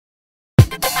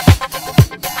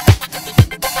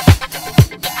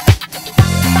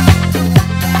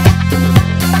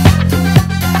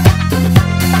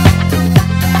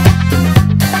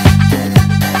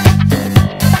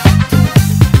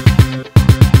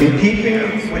In keeping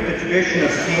with the tradition of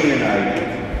senior night,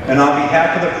 and on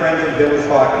behalf of the Friends of Village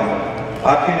Hockey,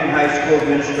 Hopkinton High School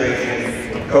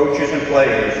administration, coaches and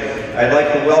players, I'd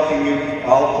like to welcome you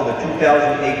all to the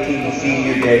 2018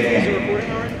 Senior Day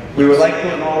game. We would like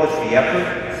to acknowledge the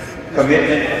effort,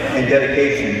 commitment, and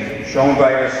dedication shown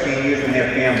by our seniors and their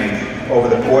families over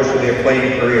the course of their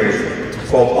playing careers,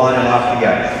 both on and off the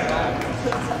ice.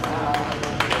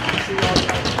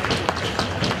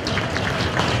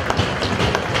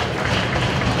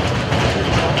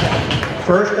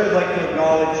 First, I'd like to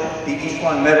acknowledge the East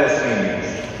Longmeadow seniors,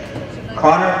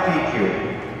 Connor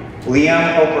P.Q.,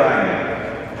 Liam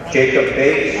O'Brien, Jacob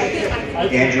Bates,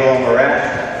 Angelo Morass,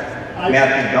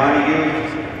 Matthew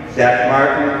Donahue, Zach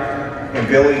Martin, and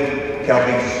Billy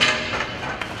Kelby.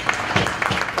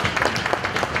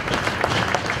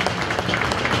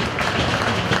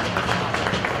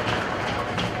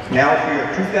 Now for your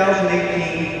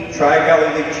 2018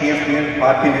 Tri-Valley League champion,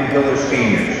 Hopkinton Village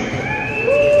seniors.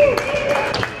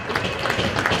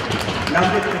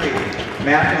 Number 3,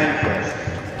 Matt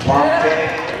Lindquist, Mom Faye,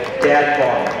 Dad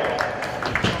Bob.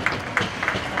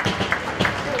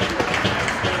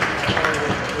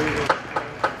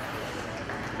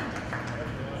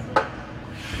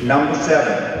 Number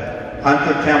 7,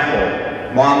 Hunter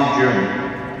Temple, Mom June.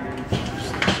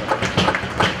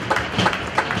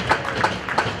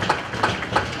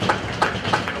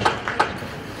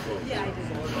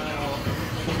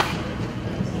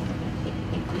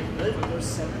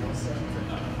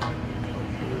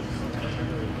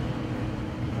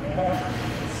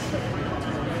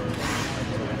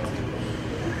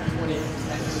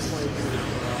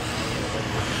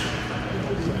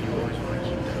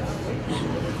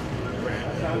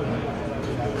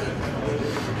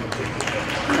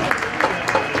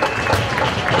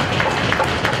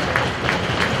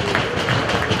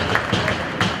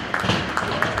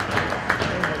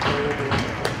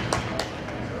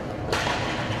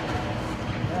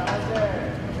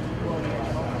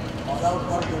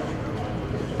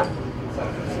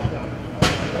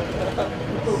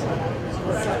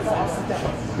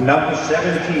 Number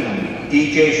 17,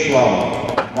 DJ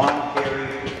Sloan, Mom Terry,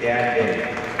 Dad Dave.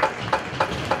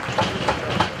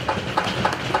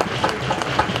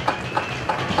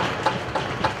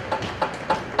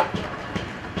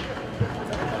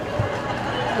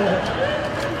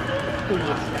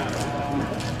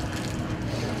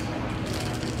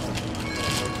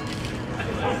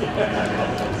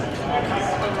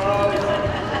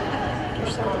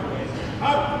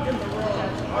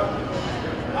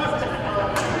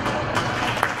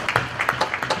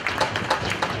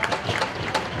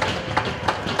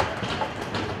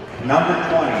 Number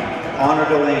 20, Connor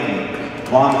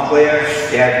Delaney, Mom Claire,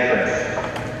 Dad Chris.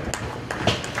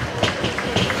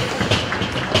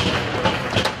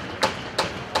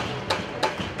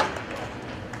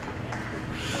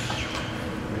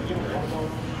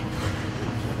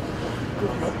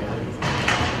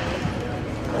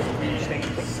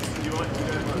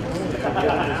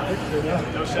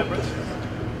 No separates?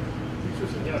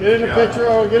 Get in the picture,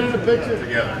 Owen, get in the picture.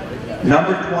 Together.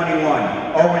 Number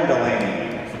 21, Owen Delaney,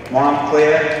 Mom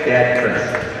Claire, Dad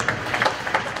Chris.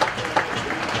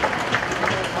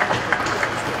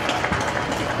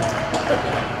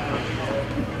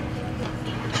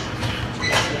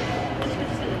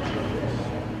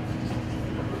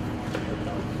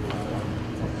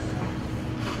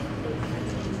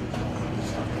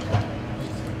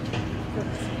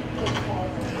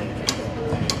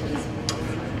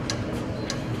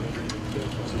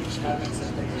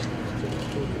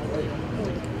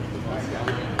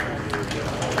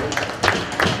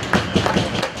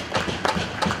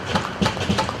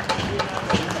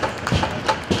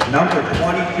 Number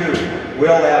 22,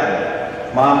 Will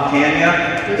Abbott, Mom Tanya,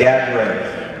 Dad Ray.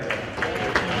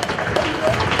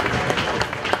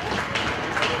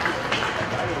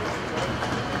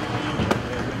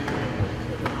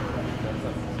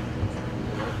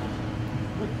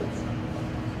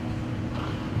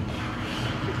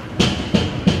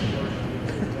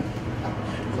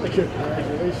 Like a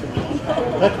graduation.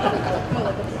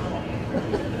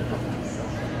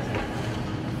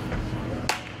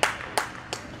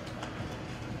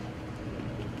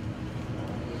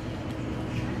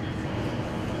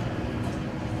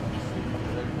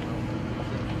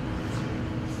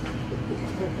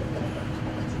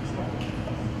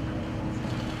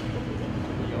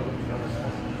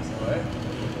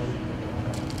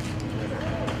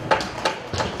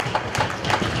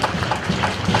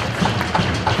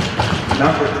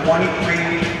 Number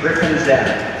 23, Griffin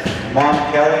Zach, Mom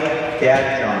Kelly, Dad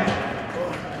John.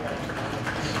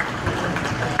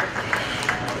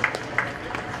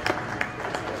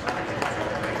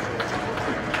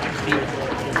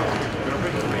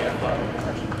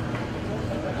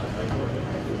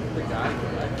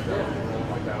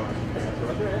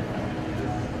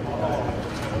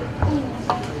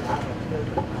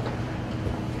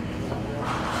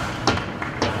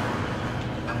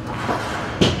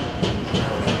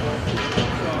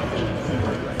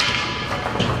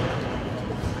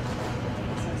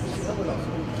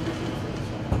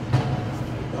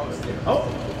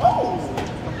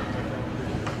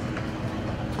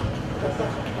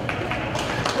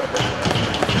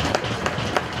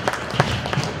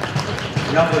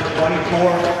 Number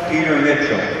 24, Peter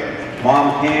Mitchell.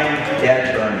 Mom Pam,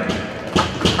 Dad Bernie.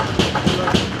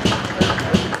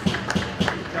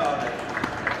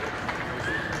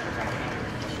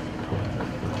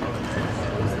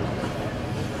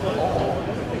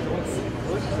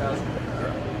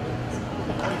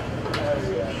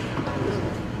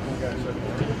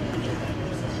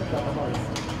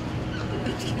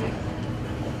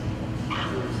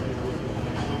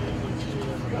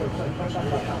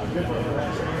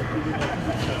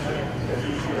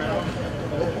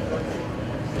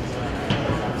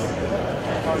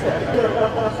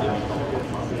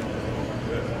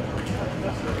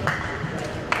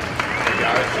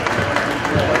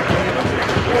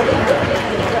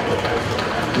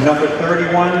 Number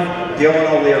 31,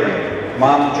 Dylan O'Leary.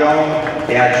 Mom Joan,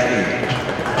 Dad Steve.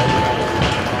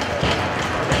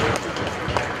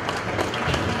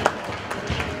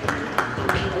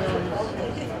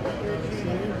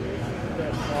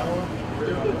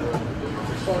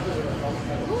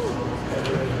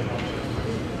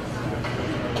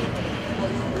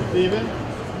 Steven?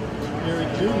 You're a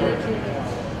junior.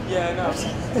 Yeah, I know.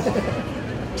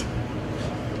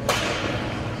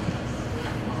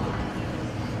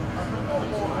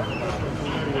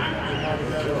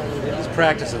 He's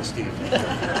practicing, Steve.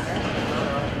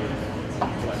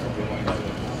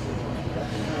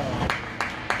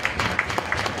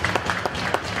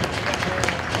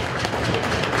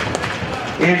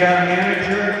 And our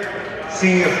manager,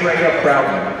 Senior Freya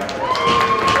Proudman.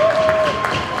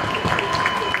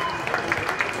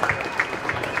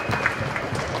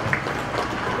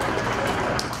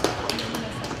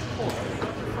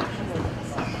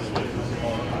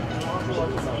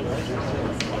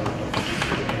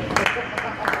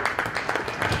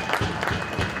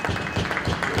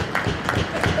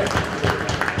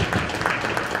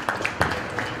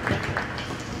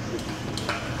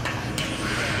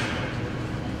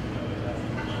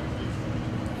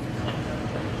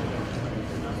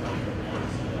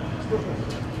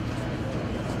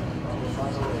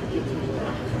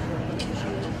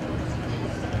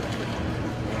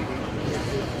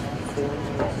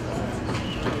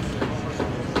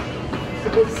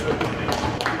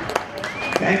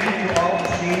 Thank you to all the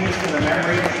seniors for the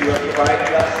memories you have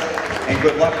provided us, and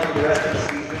good luck for the rest of the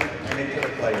season and into the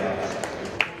playoffs.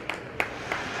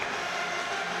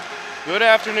 Good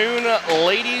afternoon,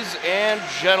 ladies and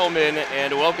gentlemen,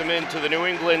 and welcome into the New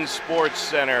England Sports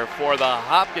Center for the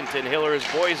Hopkinton Hillers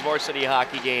boys varsity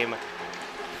hockey game.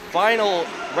 Final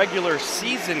regular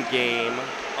season game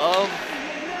of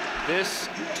this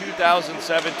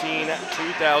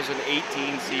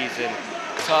 2017-2018 season.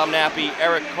 Tom Nappy,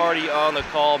 Eric Carty on the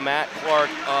call, Matt Clark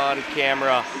on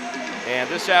camera. And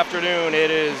this afternoon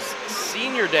it is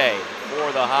senior day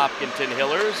for the Hopkinton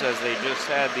Hillers as they just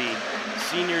had the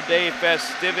senior day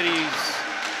festivities,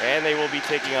 and they will be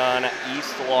taking on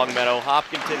East Longmeadow.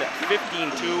 Hopkinton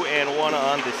 15-2-1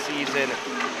 on the season.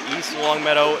 East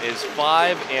Longmeadow is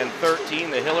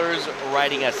 5-13. The Hillers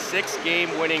riding a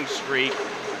 6-game winning streak,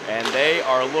 and they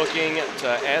are looking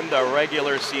to end the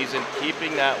regular season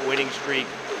keeping that winning streak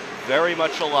very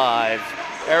much alive.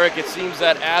 Eric, it seems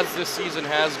that as this season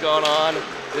has gone on,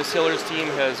 this Hillers team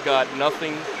has got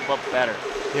nothing but better.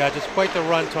 Yeah, just quite the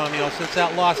run, Tom. You know, since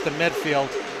that loss to Medfield,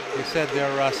 they said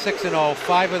they're 6-0,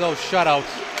 5 of those shutouts,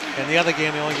 and the other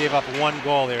game they only gave up 1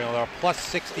 goal. They're plus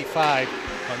 65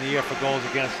 on the year for goals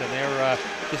against, and they're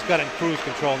just got in cruise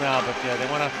control now. But yeah, they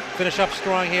want to finish up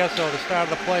strong here, so at the start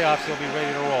of the playoffs, they'll be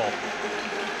ready to roll.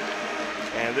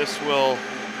 And this will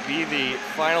be the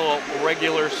final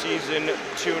regular season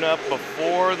tune-up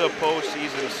before the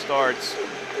postseason starts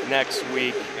next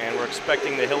week, and we're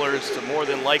expecting the Hillers to more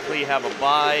than likely have a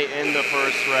bye in the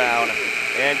first round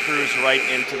and cruise right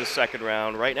into the second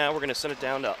round. Right now we're going to send it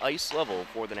down to ice level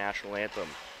for the national anthem.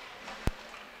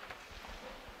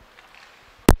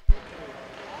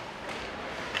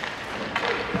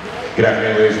 Good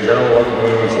afternoon, ladies and gentlemen. Welcome to the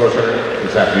New England Sports Center.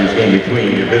 This afternoon's game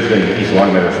between your visiting East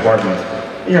Longmeadow Spartans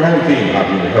and your home team,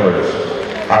 Hopkinton Hillers.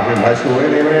 Hopkins High School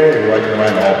Indiana, we would like to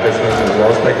remind all participants as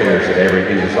well as spectators that every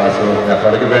Pieces Classical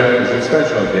athletic event is an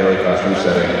extension of daily classroom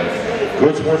setting.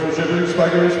 Good sportsmanship is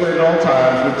expected to be displayed at all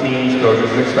times with teams,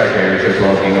 coaches, and spectators as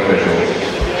well as game officials.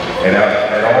 And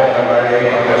at all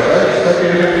MIA contests,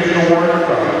 spectators have each an award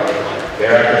for time.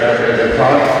 Thereafter, spectators have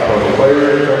time to propose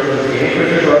players, coaches, game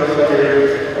officials, or other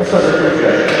spectators are subject to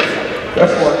rejection.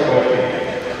 Best luck to both teams.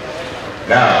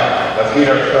 Now, let's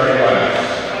meet our starting lineups.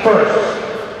 First,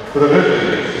 for the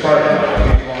visitors, Spartans,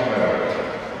 East Longmeadow.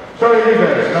 Starting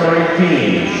defense, number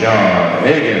 18, Sean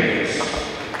Higgins.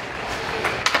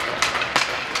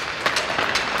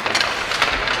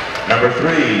 Number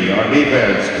 3, on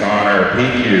defense, Connor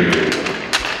PQ.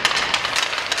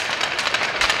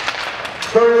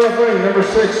 Starting left wing, number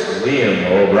 6, Liam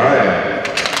O'Brien.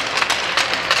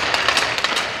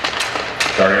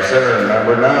 Starting center,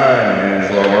 number 9,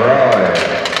 Angelo Morales.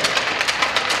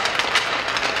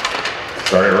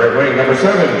 Starting right wing, number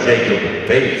 7, Jacob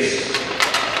Bates.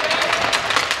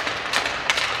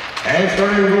 And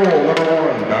starting goal, number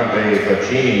 1, Dante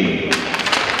Faccini.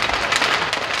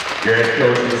 Your head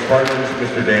coach of the Spartans,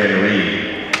 Mr. Dan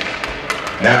Reed.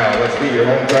 Now, let's meet your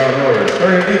hometown heroes.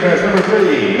 Starting defense, number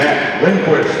 3, Matt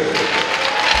Lindquist.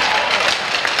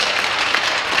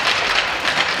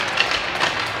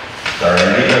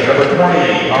 Starting defense, number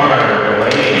 20, Connor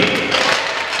Delaney.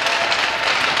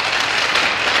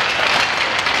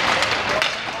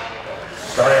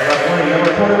 Starting left wing,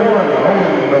 number 21,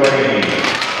 Owen Delaney.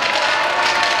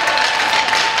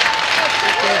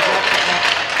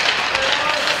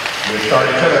 The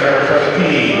starting center, number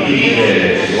 17,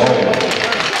 DJ Sloan.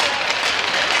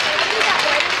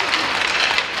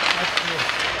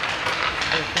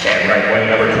 And right wing,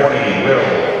 number 20, Will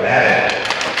Madden.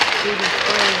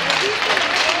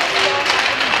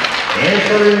 And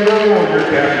starting goal, your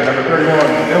captain, number 31,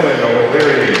 Dylan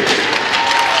O'Leary.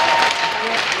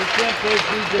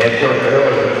 Head coach of the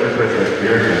Hillers, Mr. Christmas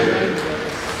Pearson.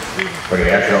 For the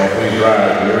national, please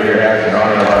rise to deliver your hats in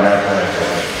honor of our national anthem.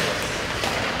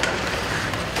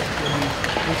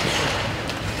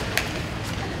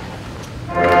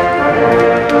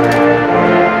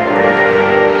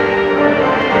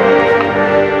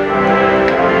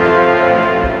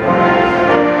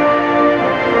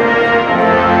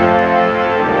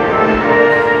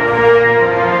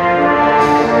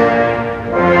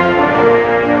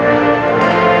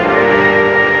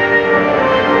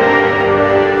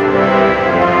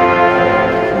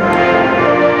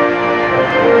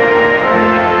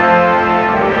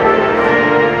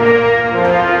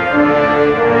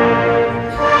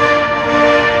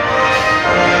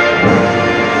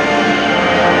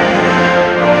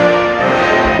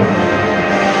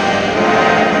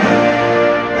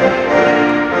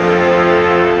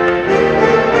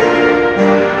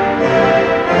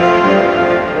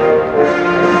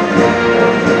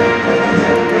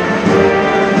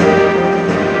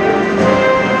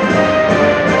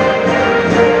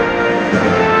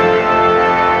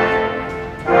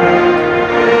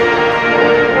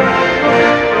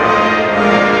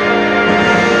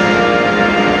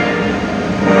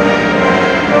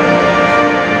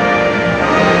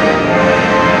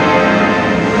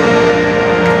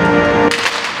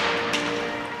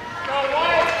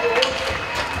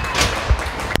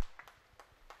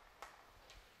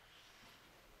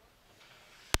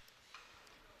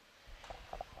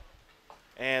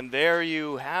 And there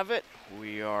you have it.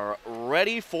 We are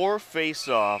ready for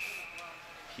face-off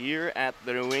here at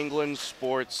the New England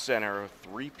Sports Center.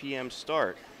 3 p.m.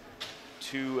 start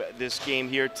to this game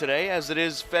here today, as it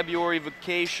is February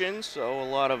vacation, so a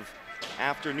lot of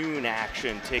afternoon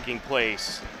action taking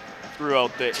place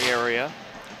throughout the area.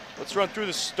 Let's run through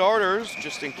the starters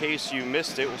just in case you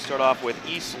missed it. We'll start off with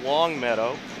East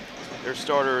Longmeadow. Their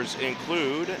starters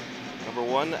include number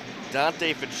 1,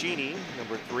 Dante Faccini,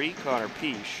 number 3, Connor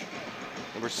Peesh,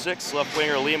 number 6, left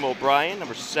winger Liam O'Brien,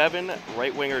 number 7,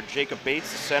 right winger Jacob Bates,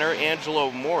 center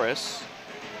Angelo Morris,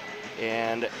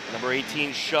 and number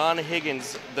 18, Sean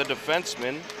Higgins, the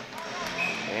defenseman,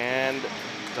 and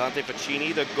Dante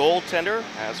Faccini, the goaltender.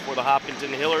 As for the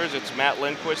Hopkinton Hillers, it's Matt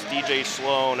Lindquist, DJ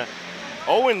Sloan,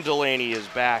 Owen Delaney is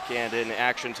back and in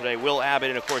action today, Will Abbott,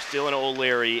 and of course Dylan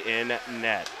O'Leary in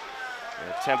net. An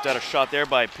attempt at a shot there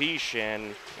by Peesh,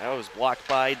 and that was blocked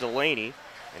by Delaney.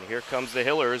 And here comes the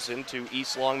Hillers into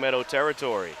East Longmeadow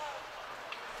territory.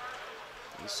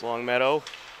 East Longmeadow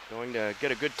going to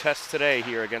get a good test today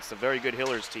here against a very good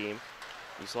Hillers team.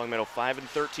 East Longmeadow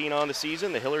 5-13 on the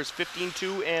season. The Hillers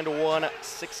 15-2-1,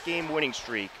 6-game winning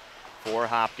streak for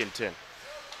Hopkinton.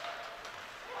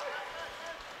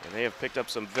 And they have picked up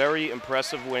some very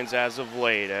impressive wins as of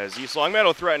late, as East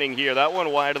Longmeadow threatening here. That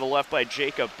one wide to the left by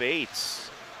Jacob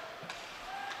Bates.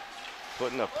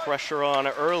 putting the pressure on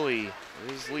early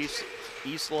is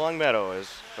East Longmeadow. Is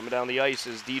coming down the ice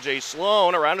is DJ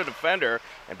Sloan around a defender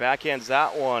and backhands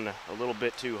that one a little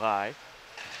bit too high.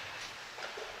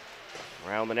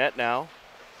 Around the net now.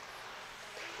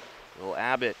 Will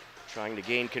Abbott trying to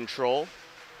gain control.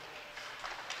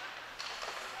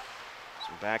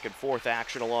 Some back and forth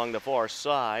action along the far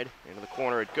side. Into the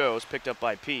corner it goes, picked up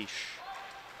by Peach.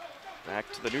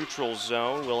 Back to the neutral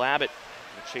zone. Will Abbott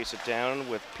will chase it down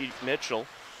with Pete Mitchell.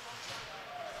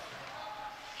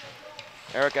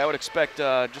 Eric, I would expect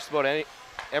just about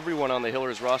everyone on the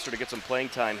Hillers roster to get some playing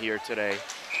time here today.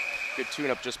 Good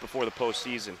tune-up just before the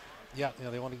postseason. Yeah,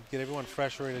 they want to get everyone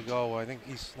fresh, ready to go. I think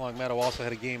East Longmeadow also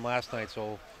had a game last night,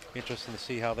 so interesting to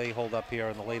see how they hold up here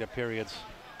in the later periods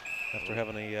after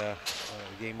having a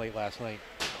game late last night.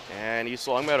 And East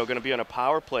Longmeadow going to be on a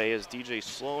power play as DJ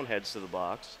Sloan heads to the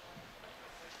box.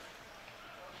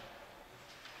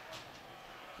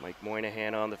 Mike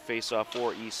Moynihan on the face-off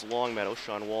for East Longmeadow.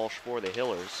 Sean Walsh for the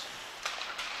Hillers.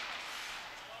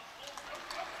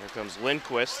 Here comes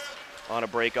Lindquist on a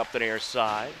break up the near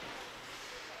side.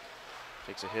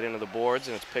 Takes a hit into the boards,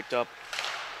 and it's picked up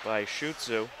by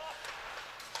Shutsu.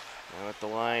 Now at the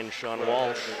line, Sean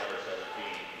Walsh.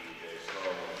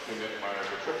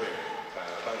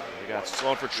 We got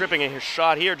Sloan for tripping, and his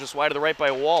shot here just wide to the right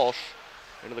by Walsh.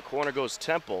 Into the corner goes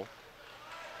Temple.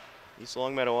 East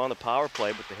Longmeadow on the power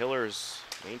play, but the Hillers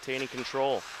maintaining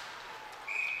control.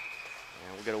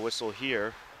 And we'll get a whistle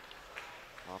here.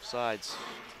 Offsides.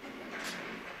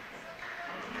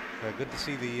 Good to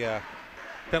see the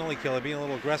penalty killer being a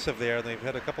little aggressive there. They've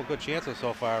had a couple good chances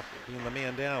so far, being the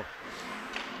man down.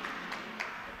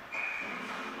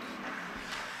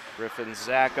 Griffin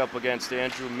Zach up against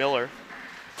Andrew Miller.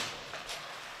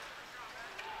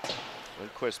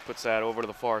 Lindquist puts that over to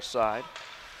the far side.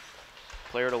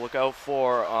 Player to look out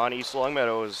for on East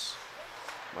Longmeadow is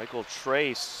Michael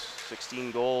Trace,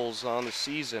 16 goals on the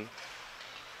season.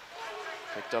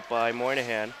 Picked up by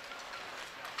Moynihan.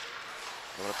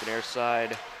 Going up the near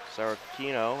side,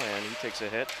 Saracino, and he takes a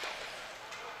hit.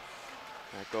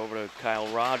 Back over to Kyle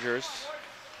Rogers.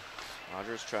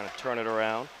 Rogers trying to turn it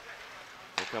around.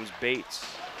 Here comes Bates.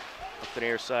 Up the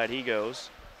near side he goes.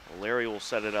 Larry will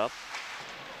set it up.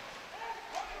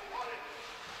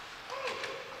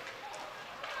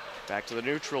 Back to the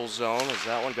neutral zone as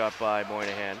that one got by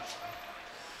Moynihan.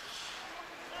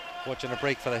 Watching a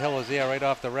break for the Hillers there, right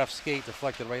off the ref's skate,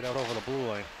 deflected right out over the blue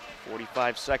line.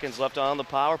 45 seconds left on the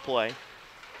power play.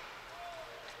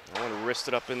 That one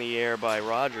wristed up in the air by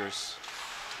Rogers.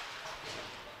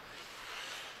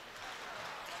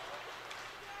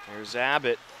 There's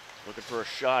Abbott looking for a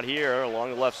shot here along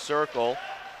the left circle.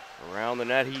 Around the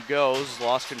net he goes,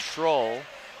 lost control.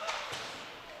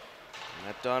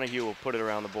 Matt Donahue will put it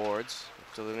around the boards.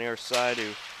 Up to the near side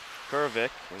to Kervik.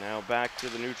 And now back to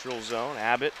the neutral zone.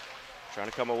 Abbott trying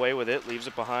to come away with it. Leaves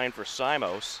it behind for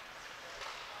Simos.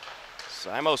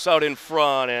 Simos out in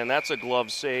front, and that's a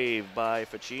glove save by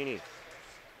Ficini.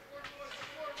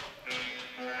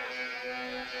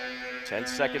 10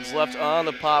 seconds left on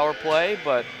the power play,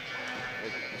 but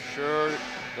it sure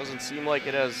doesn't seem like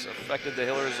it has affected the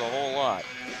Hillers a whole lot.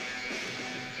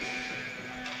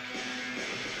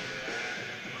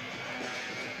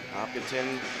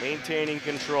 Hopkinton maintaining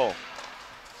control.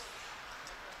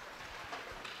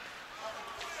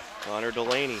 Connor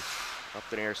Delaney up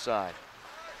the near side.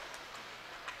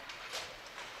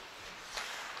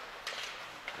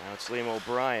 Now it's Liam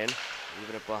O'Brien,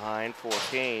 leaving it behind for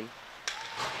Kane.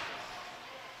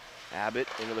 Abbott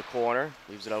into the corner,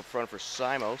 leaves it out front for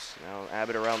Simos. Now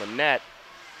Abbott around the net,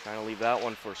 trying to leave that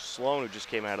one for Sloan, who just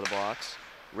came out of the box.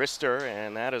 Rister,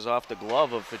 and that is off the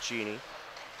glove of Ficini.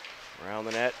 Around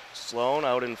the net, Sloan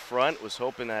out in front, was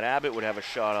hoping that Abbott would have a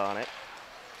shot on it.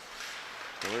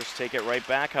 Hillers take it right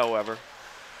back, however.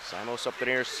 Simos up the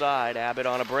near side, Abbott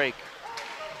on a break.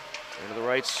 Into the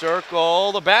right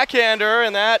circle, the backhander,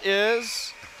 and that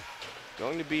is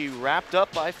going to be wrapped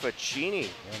up by Ficini.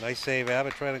 Yeah, nice save,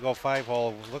 Abbott trying to go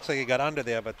 5-hole. Looks like he got under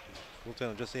there, but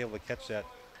Lieutenant just able to catch that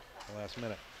at the last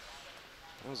minute.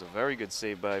 That was a very good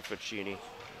save by Ficini.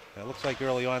 It looks like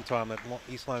early on, Tom, that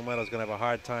East Longmeadow is going to have a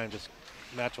hard time just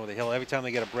matching with the Hill. Every time they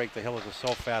get a break, the Hillers are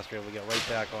so fast, they're able to get right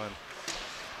back on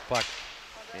puck.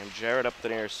 And Jarrett up the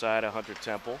near side of Hunter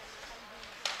Temple.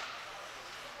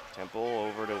 Temple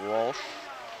over to Walsh.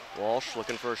 Walsh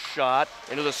looking for a shot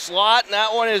into the slot, and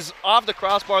that one is off the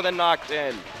crossbar, then knocked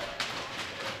in.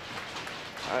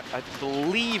 I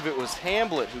believe it was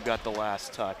Hamblett who got the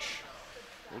last touch.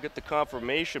 We'll get the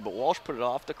confirmation, but Walsh put it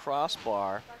off the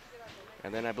crossbar.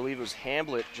 And then I believe it was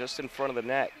Hamblett just in front of the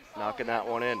net, knocking that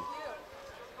one in.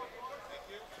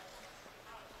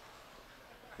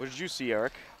 What did you see,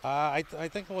 Eric? I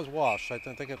think it was Walsh. I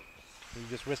think he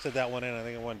just wristed that one in. I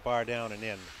think it went bar down and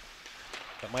in.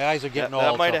 But my eyes are getting old.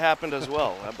 That might have happened as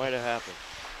well. That might have happened.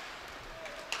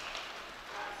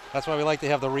 That's why we like to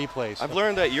have the replays. I've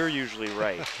learned that you're usually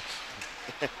right.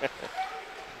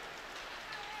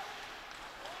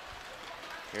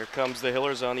 Here comes the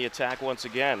Hillers on the attack once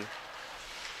again.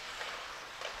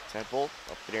 Temple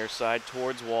up the near side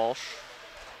towards Walsh.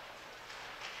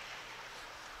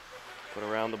 Put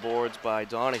around the boards by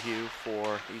Donahue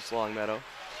for East Longmeadow.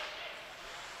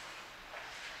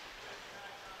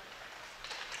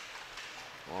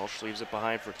 Walsh leaves it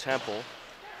behind for Temple.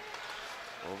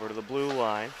 Over to the blue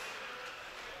line.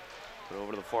 Put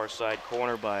over to the far side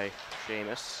corner by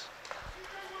Seamus.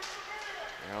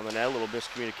 Around the net, a little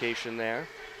miscommunication there.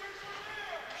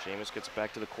 Seamus gets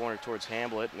back to the corner towards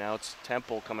Hamblett. Now it's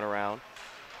Temple coming around.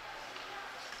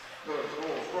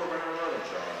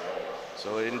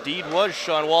 So it indeed was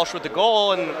Sean Walsh with the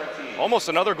goal, and almost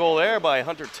another goal there by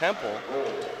Hunter Temple.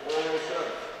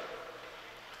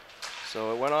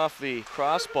 So it went off the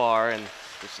crossbar and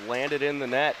just landed in the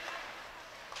net.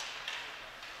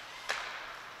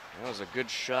 That was a good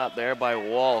shot there by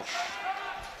Walsh,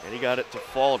 and he got it to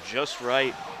fall just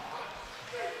right.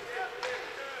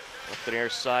 Up the near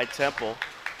side, Temple.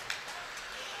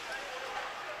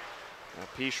 Now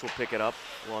Peace will pick it up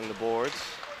along the boards.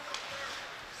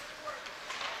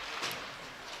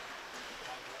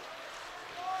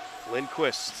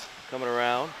 Lindquist coming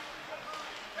around.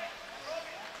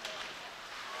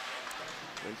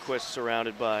 Lindquist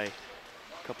surrounded by a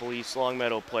couple East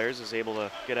Longmeadow players, is able to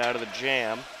get out of the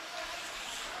jam.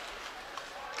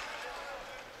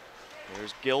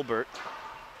 There's Gilbert.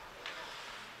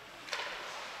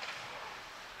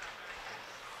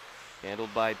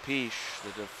 Handled by Peace,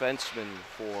 the defenseman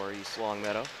for East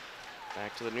Longmeadow.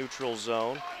 Back to the neutral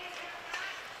zone.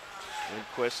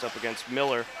 Lindquist up against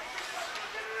Miller.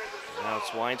 Now it's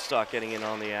Weinstock getting in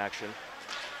on the action.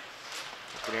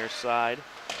 Up the near side.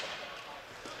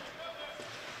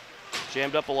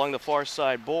 Jammed up along the far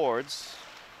side boards.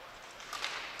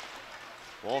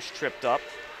 Walsh tripped up.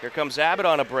 Here comes Abbott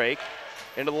on a break.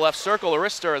 Into the left circle,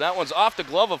 Arister. That one's off the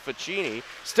glove of Ficini.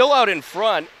 Still out in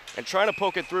front and trying to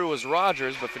poke it through was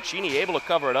Rogers, but Ficini able to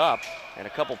cover it up. And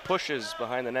a couple pushes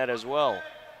behind the net as well.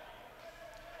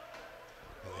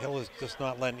 Hill is just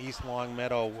not letting East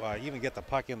Longmeadow even get the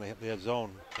puck in their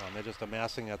zone. They're just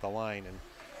amassing at the line, and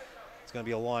it's going to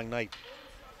be a long night.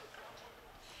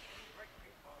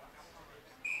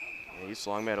 Yeah, East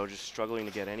Longmeadow just struggling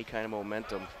to get any kind of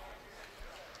momentum.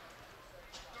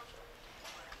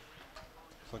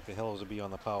 Looks like the Hills will be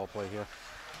on the power play here.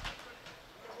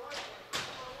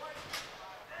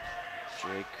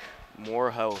 Jake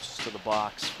Morehouse to the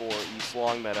box for East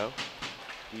Longmeadow.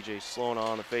 DJ Sloan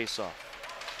on the faceoff.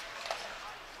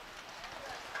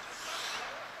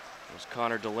 There's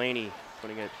Connor Delaney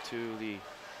putting it to the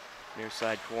near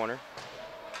side corner.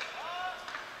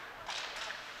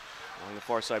 Along the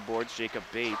far side boards, Jacob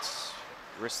Bates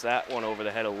wrists that one over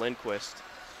the head of Lindquist.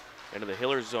 Into the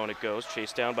Hillers zone it goes,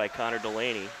 chased down by Connor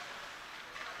Delaney.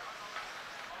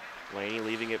 Delaney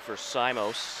leaving it for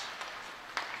Simos.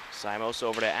 Simos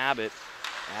over to Abbott.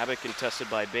 Abbott contested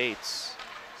by Bates.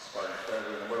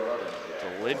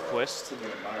 To Lindquist.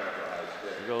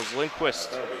 Here goes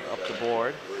Lindquist up the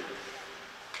board.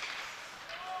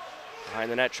 Behind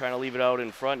the net, trying to leave it out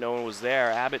in front. No one was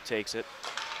there. Abbott takes it.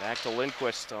 Back to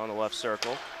Lindquist on the left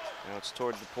circle. Now it's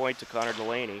towards the point to Connor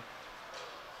Delaney.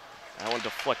 That one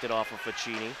deflected off of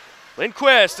Ficini.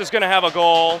 Lindquist is going to have a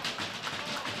goal.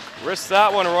 Wrists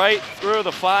that one right through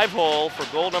the 5-hole for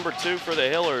goal number 2 for the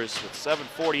Hillers with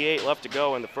 7:48 left to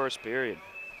go in the first period.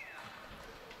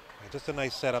 Just a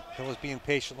nice setup. Hill was being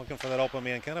patient, looking for that open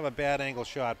man. Kind of a bad angle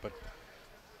shot, but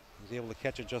he was able to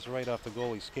catch it just right off the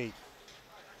goalie's skate.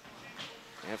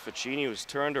 And Ficini was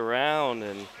turned around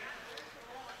and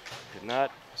could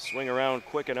not swing around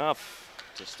quick enough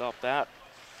to stop that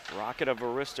rocket of a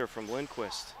wrister from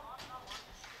Lindquist.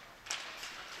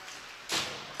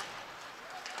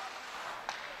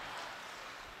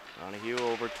 Donahue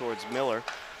over towards Miller.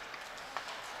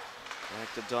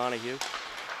 Back to Donahue.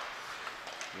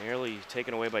 Nearly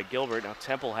taken away by Gilbert. Now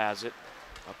Temple has it.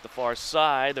 Up the far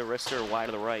side, the wrister wide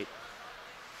to the right.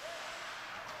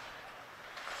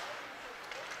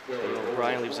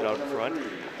 O'Brien leaves it out in front.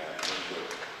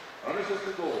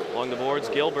 Along the boards,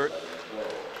 Gilbert.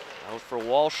 Out for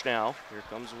Walsh now. Here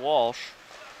comes Walsh.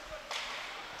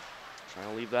 Trying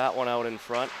to leave that one out in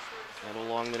front. And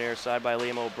along the near side by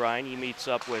Liam O'Brien. He meets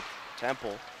up with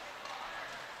Temple.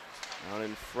 Out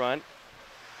in front.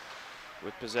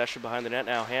 With possession behind the net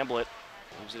now, Hamblett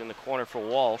moves it in the corner for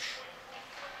Walsh.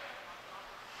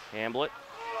 Hamblett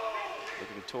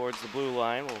looking towards the blue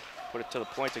line. We'll put it to the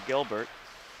point to Gilbert.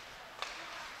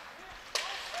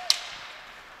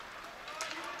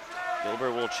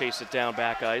 Gilbert will chase it down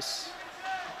back ice.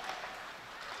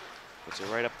 Puts it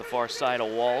right up the far side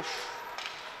of Walsh.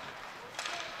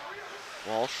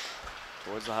 Walsh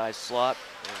towards the high slot.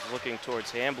 Is looking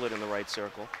towards Hamblett in the right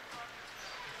circle.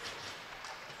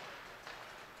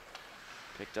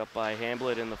 Picked up by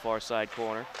Hamblett in the far side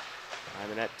corner.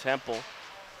 Behind the net, Temple.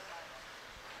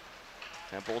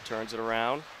 Temple turns it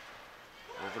around.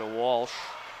 Over to Walsh.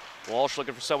 Walsh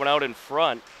looking for someone out in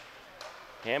front.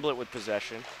 Hamblett with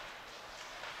possession.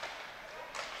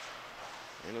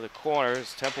 Into the corner.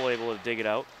 Is Temple able to dig it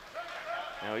out?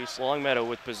 Now East Longmeadow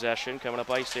with possession. Coming up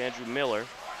ice to Andrew Miller.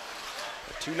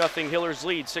 A 2-0 Hillers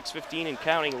lead. 6:15 and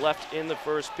counting left in the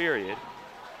first period.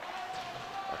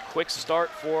 A quick start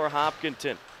for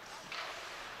Hopkinton.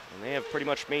 And they have pretty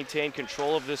much maintained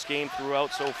control of this game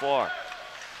throughout so far.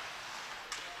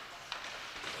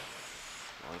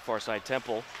 On the far side,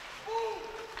 Temple.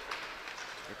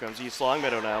 Here comes East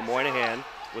Longmeadow now. Moynihan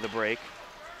with a break.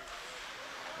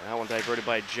 And that one diverted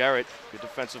by Jarrett. Good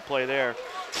defensive play there.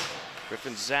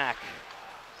 Griffin Zach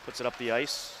puts it up the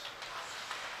ice.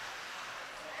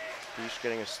 Peach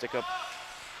getting a stick up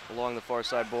along the far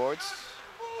side boards.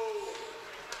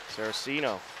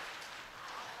 Saraceno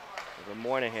with a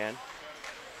Moynihan.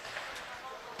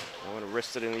 Going to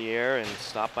wrist it in the air and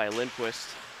stopped by Lindquist.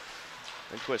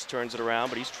 Lindquist turns it around,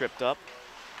 but he's tripped up.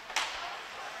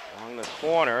 Along the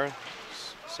corner,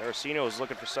 Saraceno is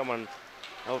looking for someone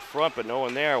out front, but no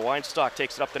one there. Weinstock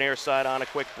takes it up the near side on a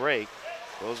quick break.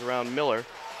 Goes around Miller.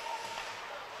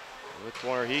 In the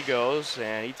corner he goes,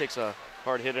 and he takes a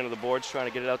hard hit into the boards, trying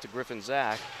to get it out to Griffin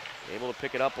Zach. Able to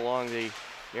pick it up along the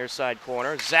near side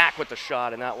corner. Zach with the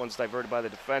shot, and that one's diverted by the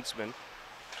defenseman.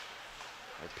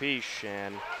 By Peach,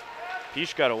 and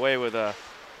Peach got away with a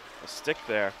stick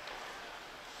there.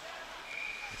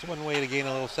 It's one way to gain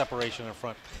a little separation in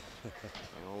front. And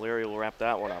O'Leary will wrap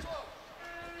that one up.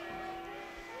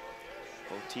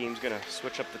 Both teams going to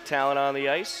switch up the talent on the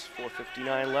ice.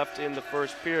 4:59 left in the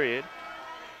first period.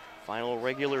 Final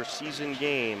regular season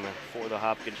game for the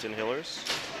Hopkinton Hillers.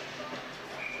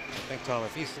 I think, Tom,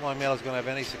 if East Longmeadow is going to have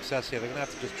any success here, they're going to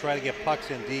have to just try to get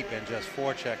pucks in deep and just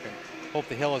forecheck and hope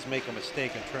the Hillers make a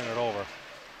mistake and turn it over,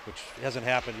 which hasn't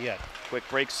happened yet. Quick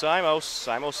break, Simos.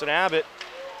 Simos and Abbott.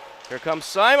 Here comes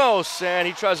Simos, and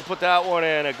he tries to put that one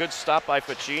in. A good stop by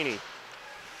Ficini.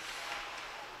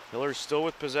 Hillers still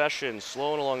with possession.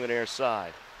 Sloan along the near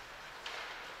side.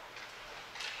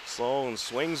 Sloan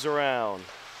swings around.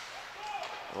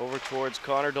 Over towards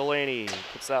Connor Delaney.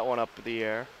 Puts that one up in the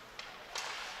air.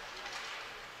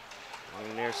 On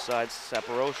the near side,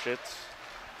 Saporoshet.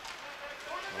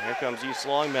 And here comes East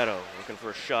Longmeadow, looking for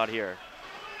a shot here.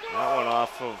 That one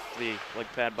off of the leg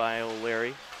pad by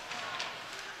O'Leary.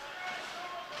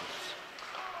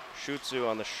 Shutsu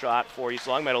on the shot for East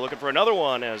Longmeadow, looking for another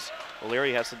one as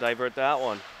O'Leary has to divert that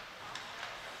one.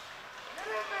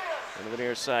 Into the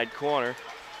near side corner.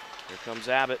 Here comes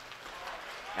Abbott.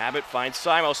 Abbott finds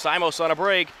Simos. Simos on a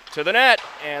break to the net,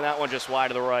 and that one just wide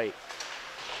to the right.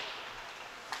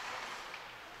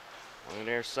 On the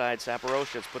near side,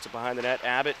 Saporoshet puts it behind the net.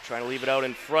 Abbott trying to leave it out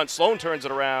in front. Sloan turns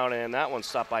it around, and that one's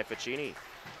stopped by Ficini.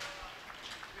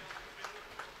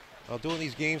 Well, doing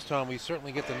these games, Tom, we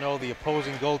certainly get to know the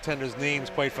opposing goaltenders' names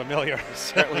quite familiar. We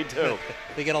certainly do.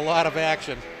 They get a lot of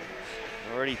action.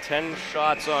 Already 10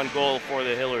 shots on goal for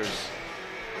the Hillers.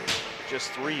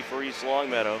 Just 3 for East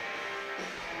Longmeadow.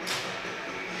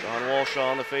 Sean Walsh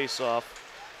on the face-off.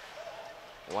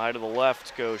 Wide to the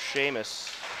left goes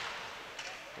Seamus.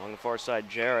 Along the far side,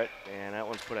 Jarrett, and that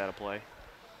one's put out of play.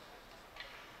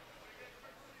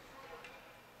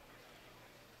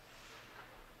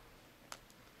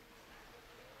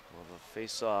 We'll have a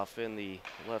face-off in the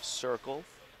left circle.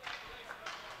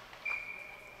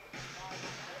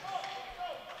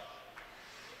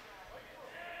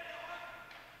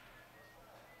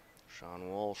 Sean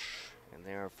Walsh in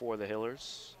there for the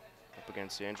Hillers, up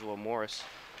against Angelo Morris.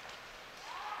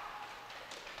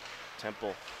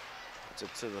 Temple puts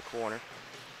it to the corner.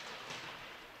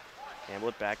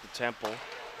 Hamblett back to Temple.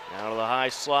 Down to the high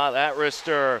slot, that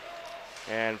wrister.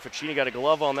 And Ficini got a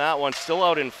glove on that one, still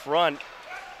out in front.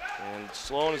 And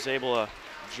Sloan is able to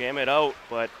jam it out,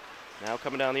 but now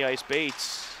coming down the ice,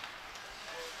 Bates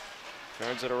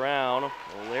turns it around.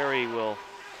 O'Leary will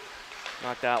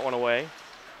knock that one away.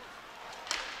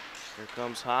 Here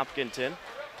comes Hopkinton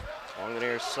along the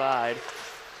near side.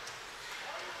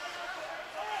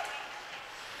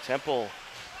 Temple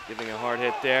giving a hard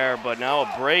hit there, but now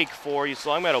a break for East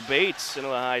Longmeadow. Bates into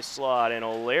the high slot, and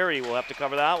O'Leary will have to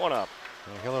cover that one up.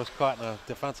 Hiller's caught in a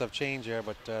defensive change here,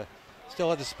 but still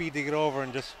had the speed to get over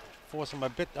and just force him a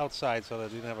bit outside so that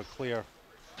he didn't have a clear,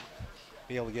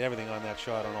 be able to get everything on that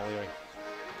shot on O'Leary.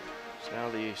 So now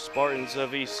the Spartans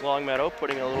of East Longmeadow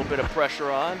putting a little bit of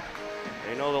pressure on.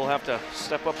 They know they'll have to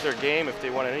step up their game if they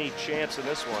want any chance in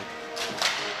this one.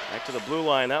 Back to the blue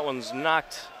line. That one's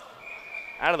knocked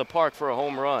out of the park for a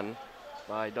home run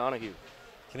by Donahue.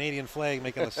 Canadian flag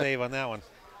making the save on that one.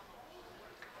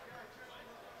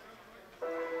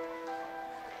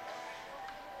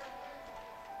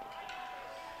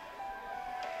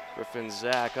 Griffin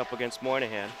Zach up against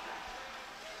Moynihan.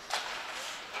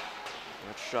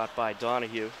 That's shot by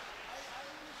Donahue.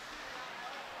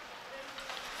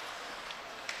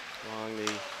 Along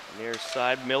the near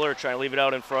side, Miller trying to leave it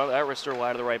out in front. That wrister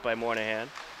wide to the right by Moynihan.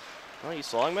 Well,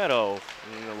 East Longmeadow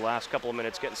in the last couple of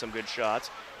minutes getting some good shots.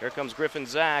 Here comes Griffin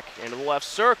Zach into the left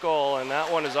circle, and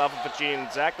that one is off of Pacini,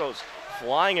 and Zach goes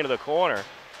flying into the corner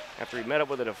after he met up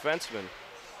with a defenseman.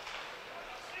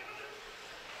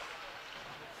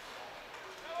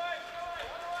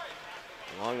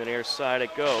 Along the near side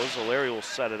it goes. O'Leary will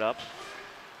set it up.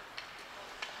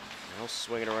 He'll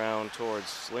swing it around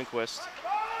towards Lindquist.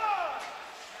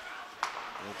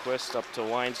 Lindquist up to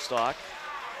Weinstock.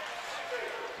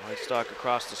 Weinstock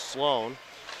across to Sloan.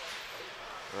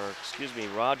 Or, excuse me,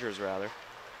 Rogers, rather.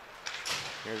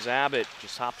 Here's Abbott,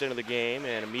 just hopped into the game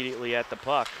and immediately at the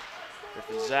puck.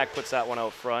 Griffin Zach puts that one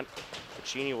out front.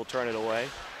 Pacini will turn it away.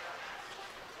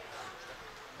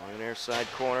 On the near side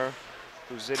corner,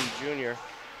 Fuzitti Jr.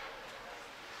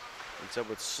 It's up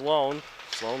with Sloan.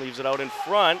 Sloan leaves it out in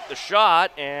front. The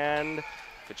shot, and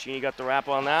Pacini got the wrap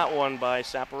on that one by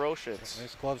Saporoshin.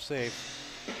 Nice glove save.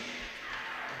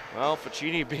 Well,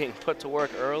 Pacini being put to work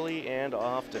early and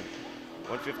often.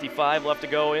 1:55 left to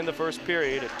go in the first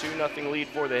period. A 2-0 lead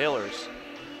for the Hillers.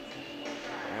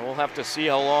 And we'll have to see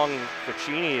how long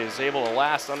Pacini is able to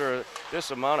last under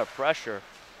this amount of pressure.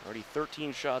 Already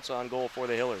 13 shots on goal for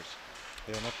the Hillers.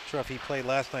 Yeah, I'm not sure if he played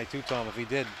last night too, Tom. If he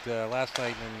did last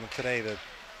night and today, that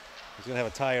he's going to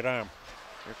have a tired arm.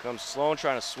 Here comes Sloan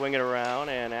trying to swing it around,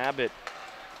 and Abbott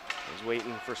is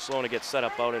waiting for Sloan to get set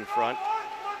up out in front.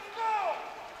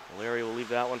 O'Leary will leave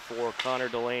that one for Connor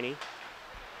Delaney.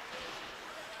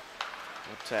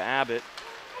 Up to Abbott.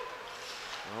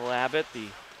 Well, Abbott, the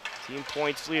team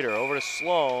points leader, over to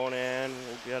Sloan, and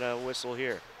we'll get a whistle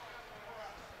here.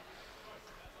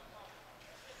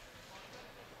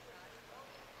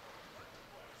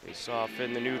 Face off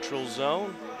in the neutral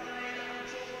zone.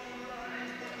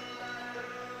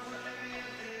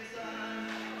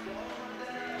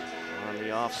 On the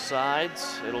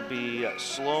offsides, it'll be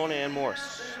Sloan and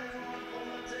Morse.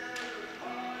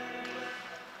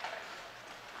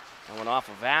 That one off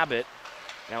of Abbott.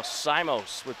 Now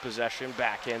Simos with possession,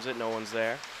 backhands it, no one's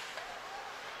there.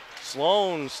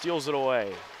 Sloan steals it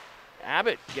away.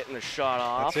 Abbott getting the shot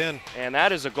off. That's in. And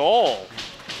that is a goal.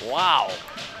 Wow.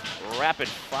 Rapid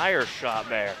fire shot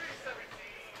there.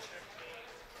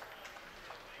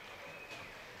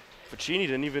 Pacini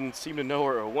didn't even seem to know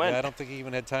where it went. Yeah, I don't think he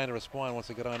even had time to respond. Once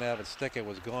it got on Abbott's stick, it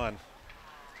was gone.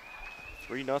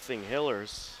 3-0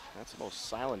 Hillers. That's the most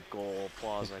silent goal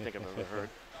applause I think I've ever heard.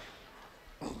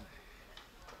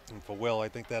 And for Will, I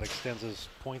think that extends his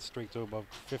point streak to about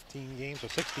 15 games or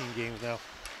 16 games now.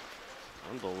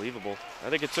 Unbelievable. I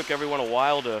think it took everyone a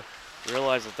while to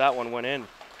realize that that one went in.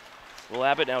 Will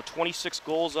Abbott now 26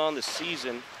 goals on the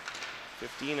season,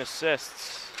 15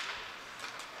 assists.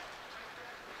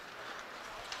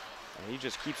 And he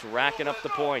just keeps racking up the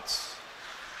points.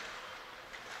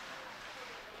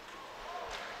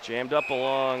 Jammed up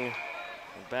along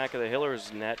the back of the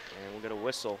Hillers net, and we'll get a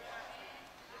whistle.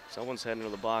 Someone's heading to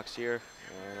the box here,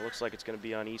 and it looks like it's going to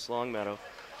be on East Longmeadow.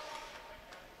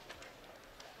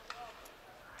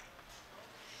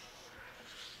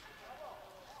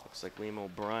 Looks like Liam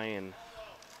O'Brien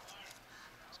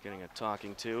is getting a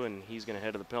talking to, and he's going to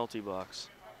head to the penalty box.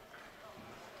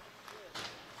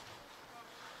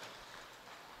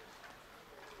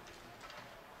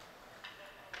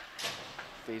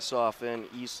 Face off in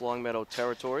East Longmeadow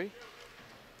territory.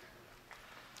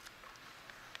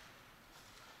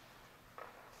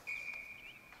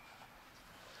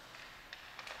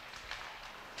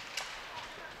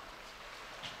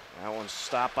 That one's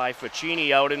stopped by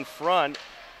Pacini out in front.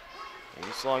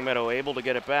 East Longmeadow able to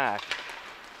get it back.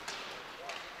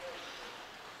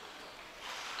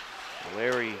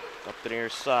 Larry up the near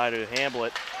side of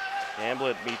Hamblett.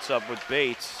 Hamblett meets up with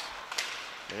Bates.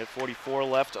 Minute 44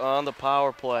 left on the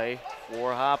power play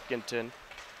for Hopkinton.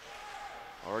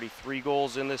 Already 3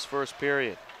 goals in this first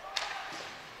period.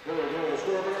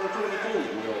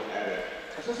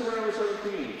 Assistant number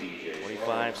 17, DJ.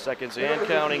 25 seconds and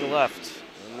counting left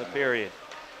in the period.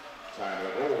 Time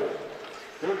of goal,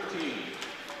 13.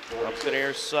 Up the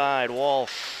near side,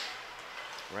 Walsh.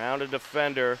 Rounded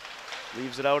defender,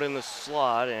 leaves it out in the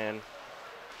slot, and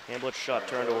Hamlet's shot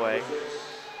turned away.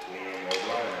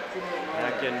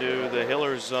 Back into the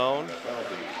Hillers zone.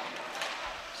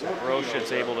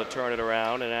 Broshett's able to turn it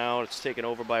around, and now it's taken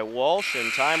over by Walsh,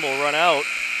 and time will run out.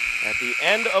 At the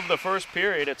end of the first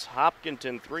period, it's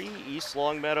Hopkinton 3, East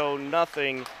Longmeadow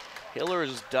nothing.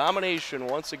 Hillers domination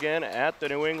once again at the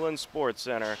New England Sports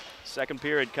Center. Second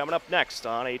period coming up next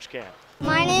on HCAM.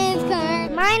 My name is Connor.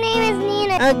 My name is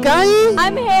Nina.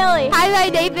 I'm Haley. Hi, my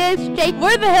name is Jake.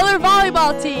 We're the Hiller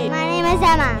volleyball team. My name is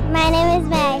Emma. My name is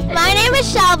May. My name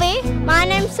is Shelby. My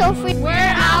name is Sophie.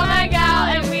 We're Alma Gal,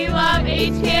 and we love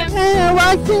HCAM.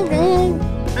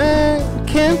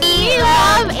 We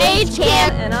love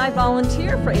HCAM. And I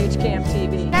volunteer for HCAM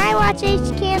TV. And I watch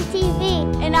HCAM TV.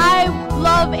 And I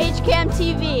love HCAM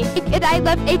TV. And I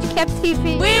love HCAM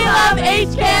TV. We love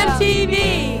HCAM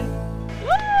TV.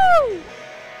 Woo!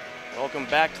 Welcome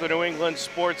back to the New England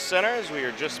Sports Center as we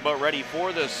are just about ready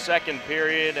for the second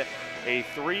period. A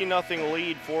 3-0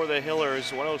 lead for the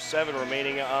Hillers, 1:07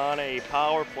 remaining on a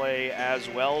power play as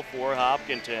well for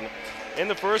Hopkinton. In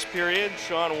the first period,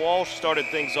 Sean Walsh started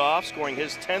things off, scoring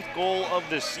his 10th goal of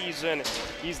the season.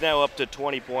 He's now up to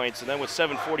 20 points. And then with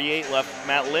 7:48 left,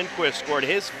 Matt Lindquist scored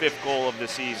his 5th goal of the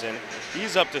season.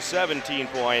 He's up to 17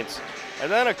 points.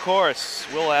 And then, of course,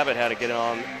 Will Abbott had to get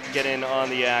in on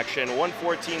the action.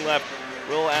 1:14 left.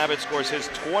 Will Abbott scores his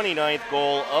 29th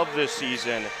goal of the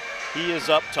season. He is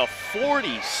up to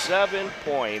 47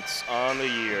 points on the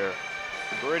year.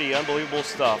 Pretty unbelievable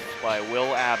stuff by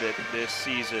Will Abbott this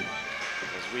season.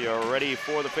 As we are ready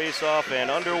for the face-off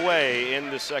and underway in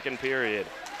the second period.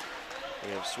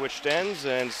 We have switched ends,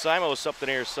 and Simos up the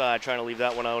near side, trying to leave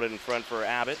that one out in front for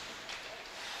Abbott.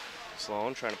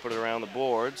 Sloan trying to put it around the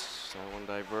boards. That one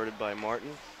diverted by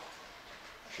Martin.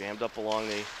 Jammed up along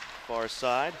the far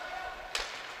side.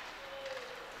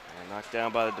 And knocked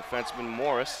down by the defenseman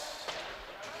Morris.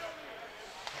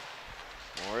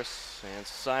 Morris and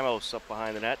Simos up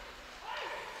behind the net.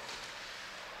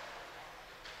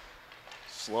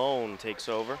 Sloan takes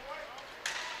over.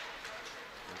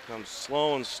 Here comes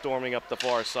Sloan storming up the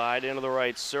far side into the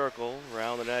right circle.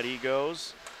 Around the net he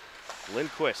goes.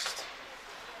 Lindquist.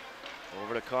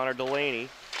 Over to Connor Delaney.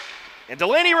 And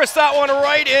Delaney wrists that one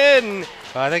right in.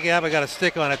 I think Abbott got a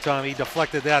stick on it, Tom. He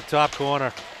deflected that top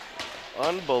corner.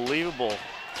 Unbelievable.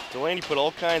 Delaney put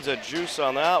all kinds of juice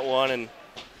on that one, and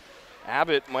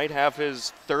Abbott might have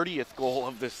his 30th goal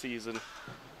of this season.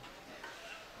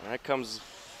 And that comes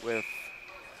with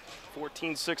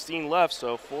 14-16 left,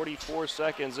 so 44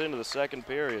 seconds into the second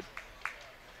period.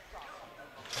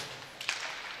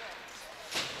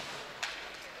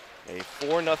 A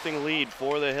 4-0 lead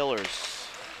for the Hillers.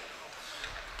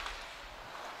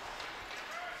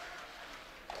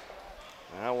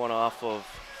 That one off of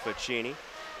Ficini.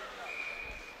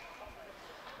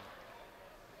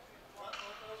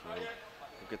 So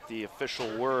we'll get the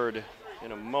official word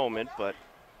in a moment, but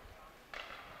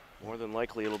more than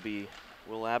likely it'll be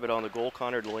Will Abbott on the goal,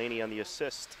 Connor Delaney on the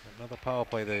assist. Another power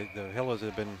play. The Hillers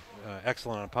have been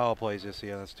excellent on power plays this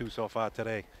year. That's 2 so far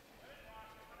today.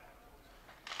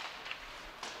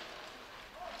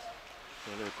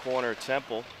 Into the corner,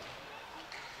 Temple.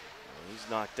 He's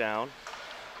knocked down.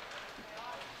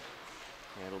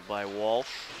 Handled by Walsh.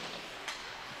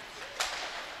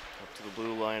 Up to the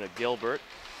blue line of Gilbert.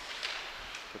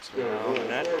 Puts it around the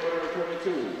net.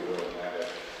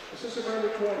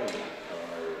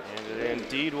 And it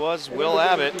indeed was Will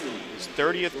Abbott, his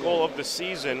 30th goal of the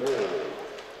season.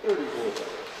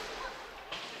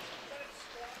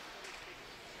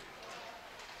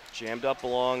 Jammed up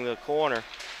along the corner.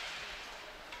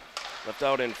 Left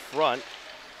out in front.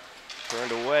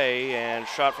 Turned away and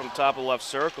shot from top of the left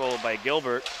circle by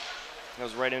Gilbert. That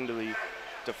was right into the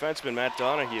defenseman, Matt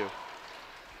Donahue.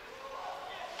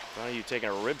 Donahue taking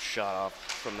a rib shot off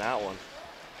from that one.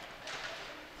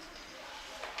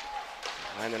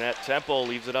 Behind the net, Temple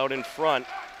leaves it out in front.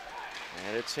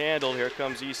 And it's handled. Here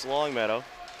comes East Longmeadow.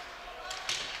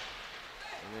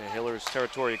 And the Hillers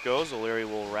territory it goes. O'Leary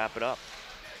will wrap it up.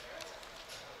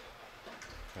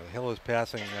 The Hillers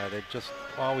passing, they're just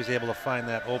always able to find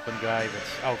that open guy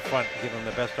that's out front, give them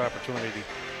the best opportunity.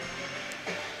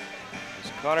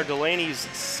 It's Connor Delaney's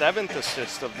 7th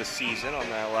assist of the season on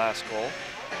that last goal.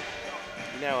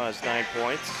 He now has 9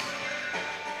 points.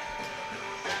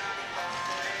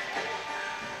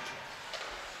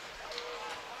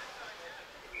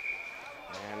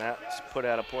 And that's put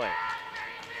out of play.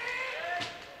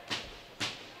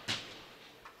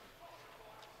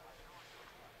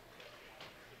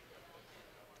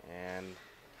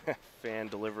 and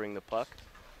delivering the puck.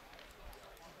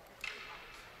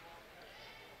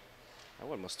 That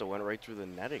one must have went right through the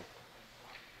netting.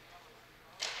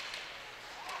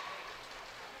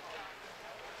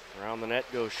 Around the net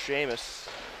goes Seamus.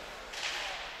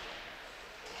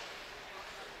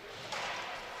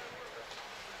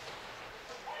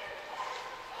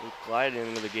 Luke glided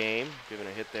into the game, giving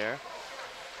a hit there.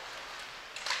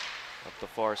 Up the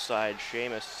far side,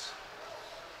 Seamus.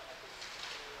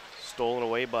 Stolen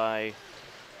away by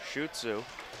Shutsu.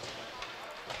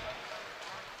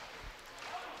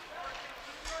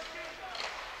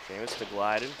 Seamus to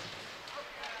Glyden.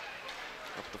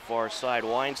 Up the far side,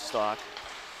 Weinstock.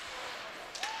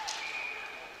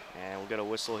 And we'll get a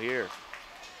whistle here.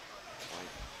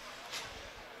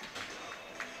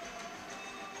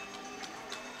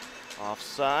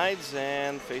 Offsides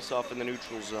and face off in the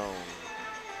neutral zone.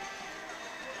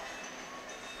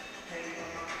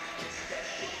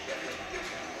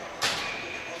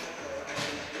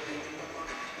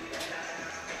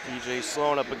 DJ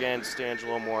Sloan up against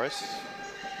Angelo Morris.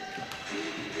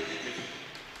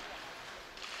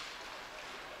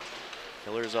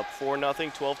 Hillers up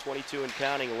 4-0, 12:22 and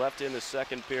counting left in the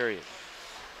second period.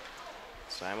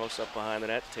 Simos up behind the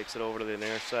net, takes it over to the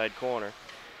near side corner.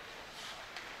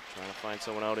 Trying to find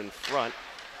someone out in front.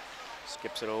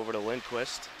 Skips it over to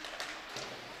Lindquist.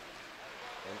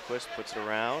 Lindquist puts it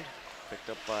around. Picked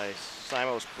up by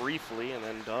Simos briefly, and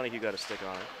then Donahue got a stick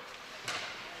on it.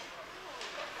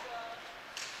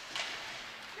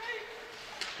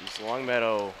 East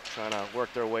Longmeadow trying to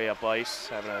work their way up ice,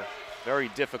 having a very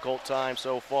difficult time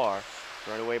so far.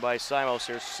 Thrown away by Simos.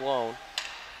 Here's Sloan.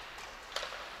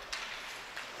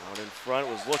 Out in front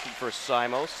was looking for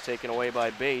Simos, taken away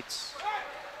by Bates.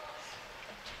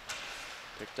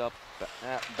 Picked up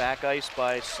back ice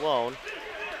by Sloan.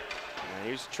 And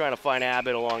he's trying to find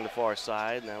Abbott along the far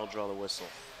side, and that'll draw the whistle.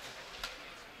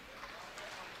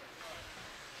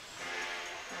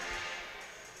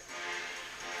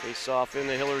 Face off in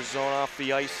the Hillers zone off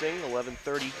the icing.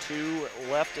 11:32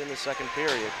 left in the second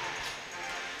period.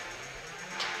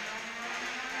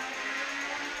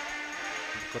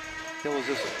 What Hillers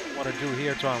just want to do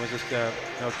here, Tom, is just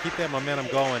keep that momentum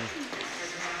going,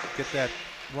 get that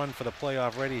run for the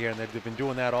playoff ready here, and they've been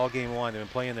doing that all game long. They've been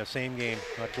playing their same game,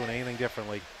 not doing anything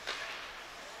differently.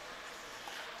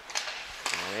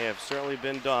 And they have certainly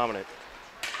been dominant.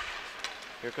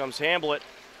 Here comes Hamblett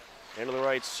into the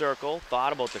right circle,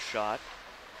 thought about the shot,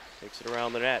 takes it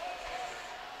around the net.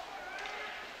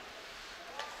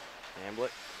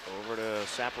 Hamblett over to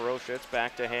Saporosha,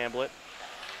 back to Hamblett.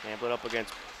 Hamblett up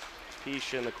against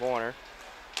Peach in the corner.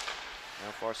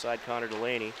 Now far side, Connor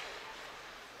Delaney.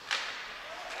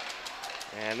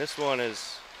 And this one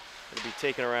is going to be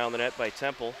taken around the net by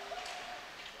Temple.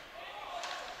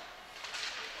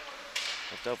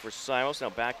 Left out for Simos, now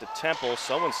back to Temple.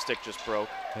 Someone's stick just broke.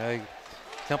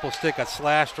 Temple's stick got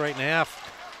slashed right in half.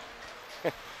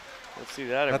 Let's see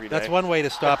that every day. That's one way to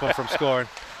stop him from scoring.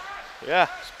 Yeah,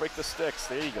 just break the sticks.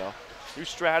 There you go. New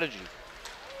strategy.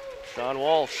 Sean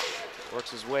Walsh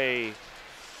works his way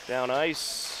down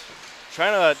ice.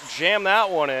 Trying to jam that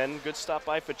one in. Good stop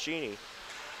by Ficini.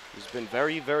 He's been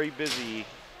very, very busy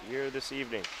here this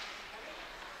evening.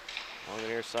 On the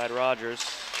near side, Rogers.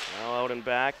 Now out and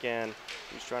back, and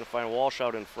he's trying to find Walsh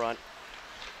out in front.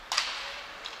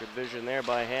 Good vision there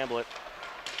by Hamblett.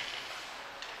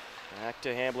 Back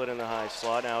to Hamblett in the high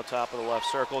slot. Now top of the left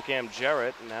circle, Cam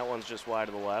Jarrett, and that one's just wide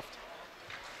to the left.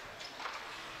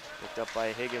 Picked up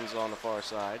by Higgins on the far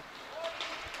side.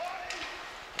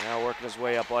 Now working his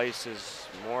way up ice is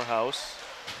Morehouse.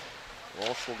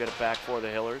 Walsh will get it back for the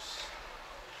Hillers.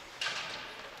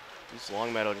 East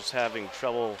Longmeadow just having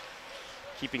trouble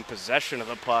keeping possession of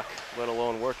the puck, let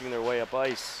alone working their way up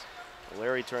ice.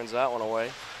 Larry turns that one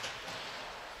away.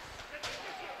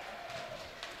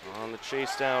 On the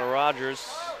chase down, Rogers.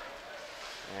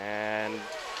 And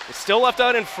it's still left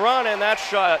out in front, and that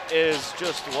shot is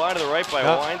just wide to the right by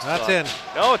Weinstock. That's in.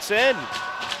 No, it's in.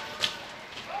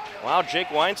 Wow, Jake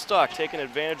Weinstock taking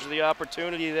advantage of the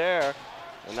opportunity there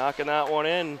and knocking that one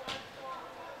in.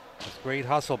 It's great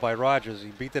hustle by Rogers. He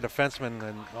beat the defenseman,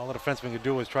 and all the defenseman could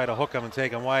do was try to hook him and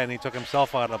take him wide, and he took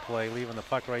himself out of the play, leaving the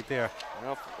puck right there.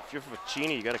 Well, if you're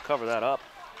Ficini, you got to cover that up.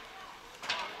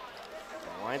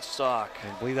 Weinstock.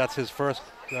 I believe that's his first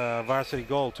varsity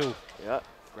goal, too. Yeah,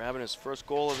 grabbing his first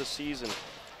goal of the season.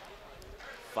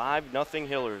 5-0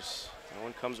 Hillers. That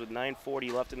one comes with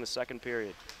 9:40 left in the second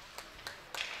period.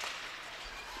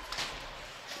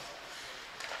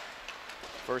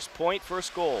 First point,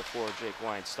 first goal for Jake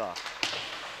Weinstock.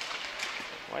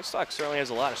 Weinstock certainly has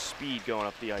a lot of speed going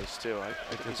up the ice, too. I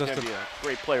think he's going to be a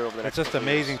great player over the next It's just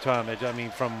amazing, Tom. I mean,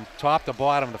 from top to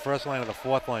bottom, the first line of the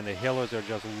fourth line, the Hillers are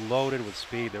just loaded with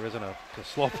speed. There isn't a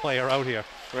slow player out here.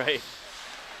 Right.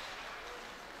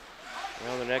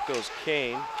 Around the net goes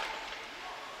Kane.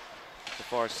 The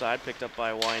far side, picked up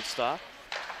by Weinstock.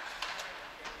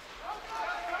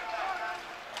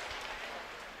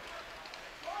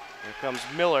 Here comes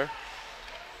Miller.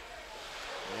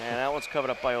 And that one's covered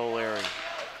up by O'Leary.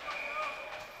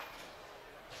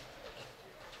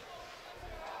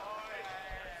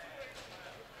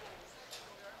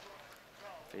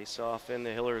 Face off in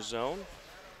the Hiller zone.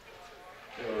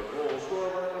 Goal scorer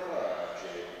number 5,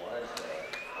 Jake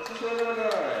Weinstock. Assist number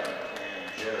 9,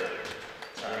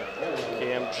 Cam Jarrett.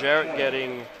 Cam Jarrett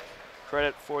getting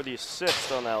credit for the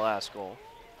assist on that last goal.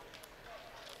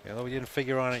 Yeah, though we didn't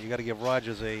figure on it, you got to give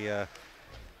Rogers a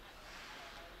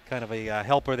kind of a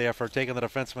helper there for taking the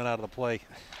defenseman out of the play.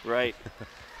 Right.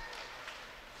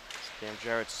 Cam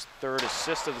Jarrett's 3rd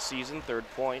assist of the season, 3rd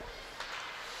point.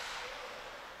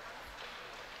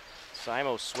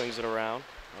 Simo swings it around,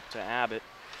 up to Abbott.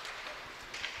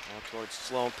 Now towards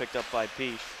Sloan, picked up by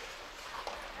Peach.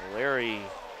 O'Leary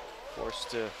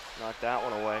forced to knock that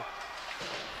one away.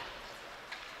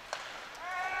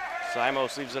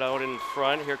 Simos leaves it out in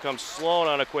front. Here comes Sloan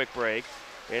on a quick break.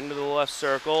 Into the left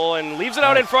circle and leaves it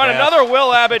out in front. Another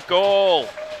Will Abbott goal.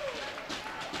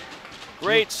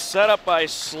 Great setup by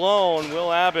Sloan.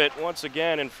 Will Abbott once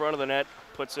again in front of the net,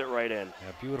 puts it right in.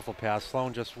 Yeah, beautiful pass.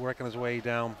 Sloan just working his way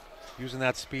down, using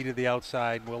that speed to the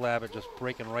outside. Will Abbott just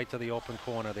breaking right to the open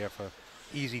corner there for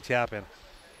easy tap in.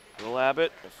 Will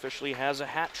Abbott officially has a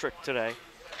hat trick today.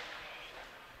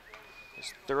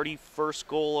 His 31st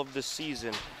goal of the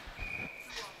season.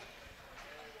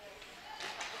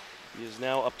 He is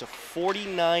now up to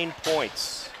 49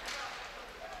 points.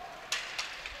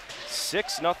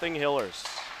 6-0 Hillers.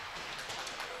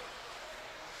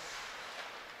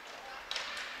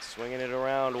 Swinging it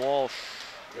around Walsh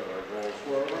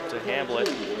to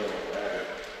Hamblett.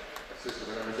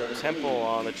 Temple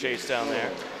on the chase down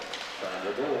there.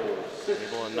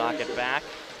 Able to knock it back.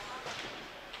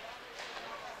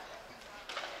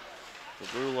 The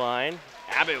blue line.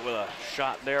 Abbott with a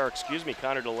shot there. Excuse me,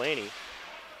 Connor Delaney.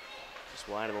 Just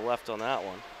wide to the left on that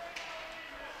one.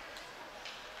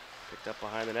 Picked up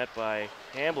behind the net by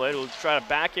Hamblett, who'll try to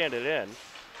backhand it in.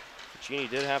 Puccini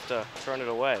did have to turn it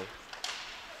away.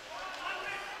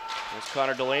 There's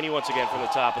Connor Delaney once again from the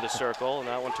top of the circle, and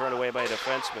that one turned away by a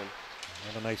defenseman.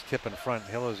 Another nice tip in front.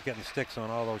 Hiller's getting sticks on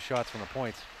all those shots from the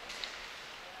points.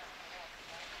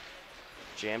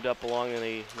 Jammed up along in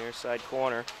the near side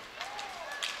corner.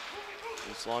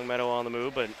 It's Longmeadow on the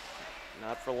move, but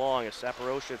not for long as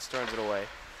Saporoshic turns it away.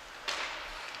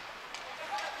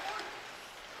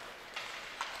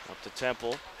 Up to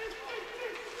Temple.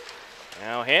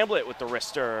 Now Hamblett with the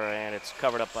wrister, and it's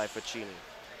covered up by Puccini.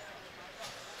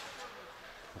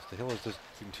 The Hillers just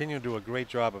continue to do a great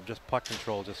job of just puck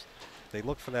control. Just they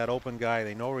look for that open guy,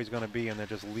 they know where he's going to be, and they're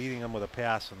just leading him with a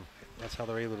pass, and that's how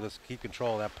they're able to just keep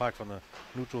control of that puck from the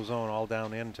neutral zone all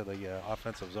down into the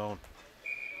offensive zone.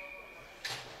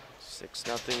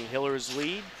 6-0 Hillers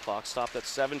lead. Clock stopped at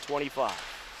 7:25.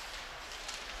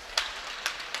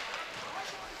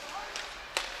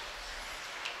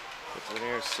 To the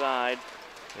near side.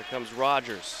 Here comes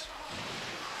Rogers.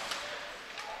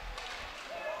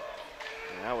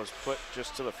 And that was put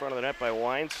just to the front of the net by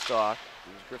Weinstock.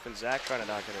 It was Griffin Zach trying to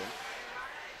knock it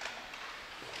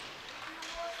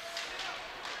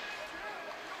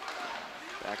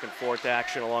in. Back and forth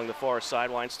action along the far side.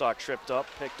 Weinstock tripped up,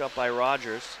 picked up by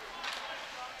Rogers.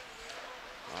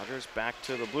 Rogers back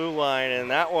to the blue line, and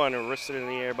that one wristed in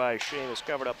the air by Seamus,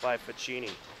 covered up by Puccini.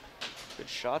 Good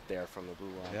shot there from the blue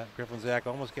line. Yeah, Griffin Zach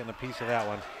almost getting a piece of that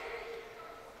one.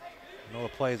 I know the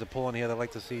players are pulling here. They'd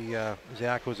like to see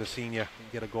Zach, who's a senior,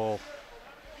 get a goal.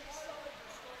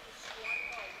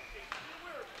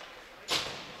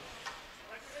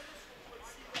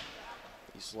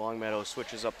 East Longmeadow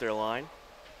switches up their line.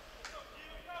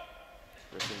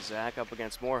 Griffin Zach up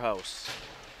against Morehouse.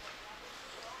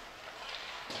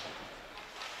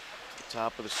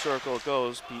 Top of the circle it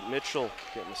goes. Pete Mitchell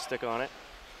getting the stick on it.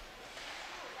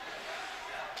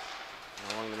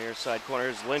 Along the near side corner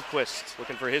is Lindquist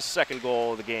looking for his second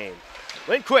goal of the game.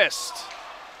 Lindquist!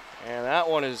 And that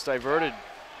one is diverted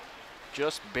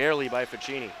just barely by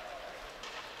Puccini.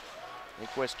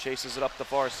 Lindquist chases it up the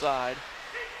far side.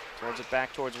 Turns it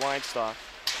back towards Weinstock.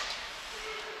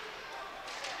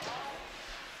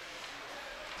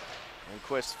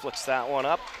 Lindquist flicks that one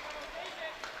up.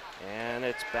 And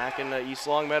it's back in the East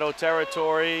Longmeadow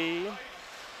territory.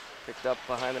 Picked up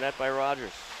behind the net by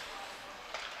Rogers.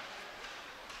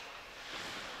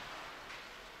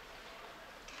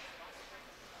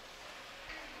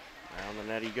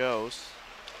 Delaney goes.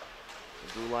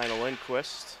 The blue line to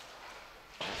Lindquist.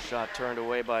 Shot turned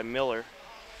away by Miller.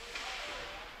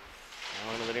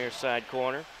 Now into the near side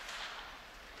corner.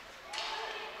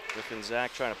 Griffin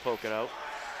Zach trying to poke it out.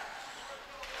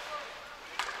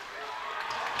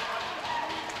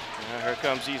 Now here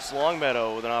comes East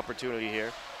Longmeadow with an opportunity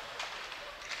here.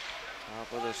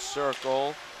 Top of the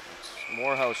circle. It's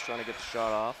Morehouse trying to get the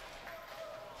shot off.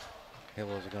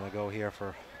 Hillers are going to go here for,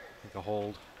 I think, a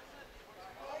hold.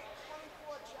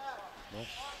 Nope.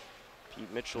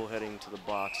 Pete Mitchell heading to the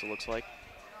box, it looks like.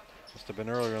 Must have been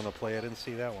earlier on the play. I didn't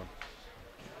see that one.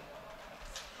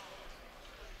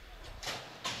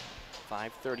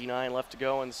 5:39 left to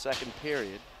go in the second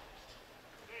period.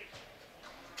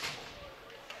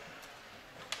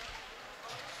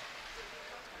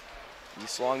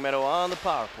 East Longmeadow on the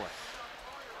power play.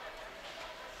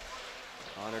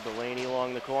 Connor Delaney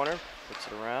along the corner, puts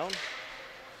it around.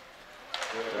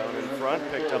 Down in front,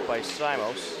 picked up by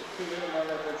Simos.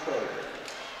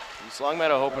 East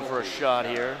Longmeadow hoping for a shot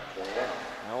here.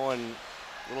 That one,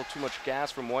 a little too much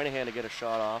gas for Moynihan to get a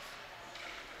shot off.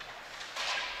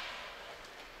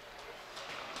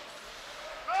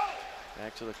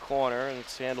 Back to the corner, and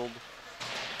it's handled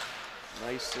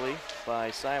nicely by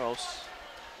Simos.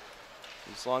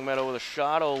 East Longmeadow with a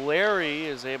shot. O'Leary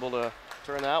is able to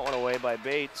turn that one away by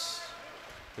Bates.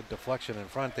 Good deflection in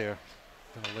front there.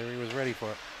 And O'Leary was ready for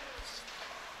it.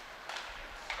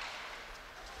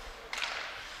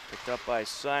 Picked up by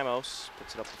Simos,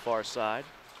 puts it up the far side.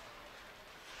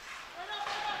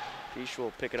 Peach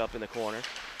will pick it up in the corner.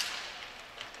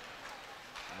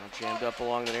 Now jammed up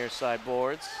along the near side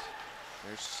boards.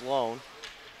 There's Sloan.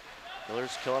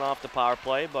 Miller's killing off the power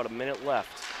play, about a minute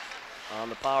left on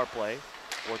the power play.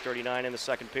 4:39 in the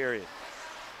second period.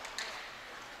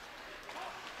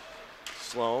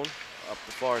 Sloan up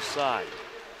the far side.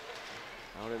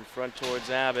 Out in front towards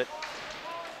Abbott.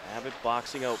 Abbott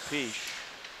boxing out Peach.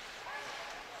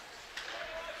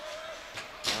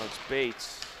 Now it's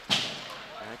Bates.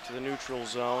 Back to the neutral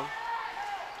zone.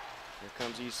 Here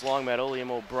comes East Longmeadow. Liam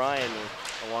O'Brien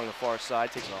along the far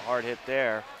side. Takes a hard hit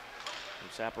there from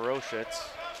Saporositz.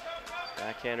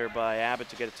 Backhander by Abbott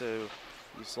to get it to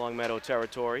East Longmeadow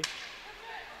territory.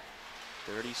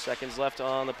 30 seconds left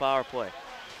on the power play.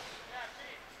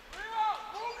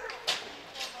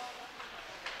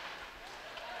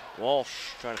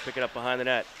 Walsh trying to pick it up behind the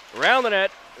net. Around the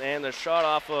net, and the shot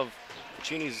off of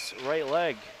Puccini's right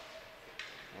leg.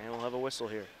 And we'll have a whistle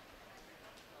here.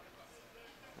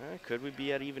 Could we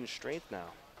be at even strength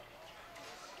now?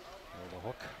 The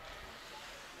hook.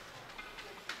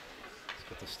 Let's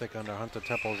get the stick under Hunter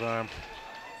Temple's arm.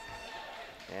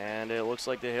 And it looks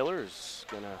like the Hillers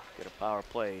gonna get a power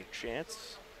play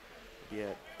chance. Be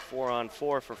at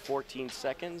 4-on-4 for 14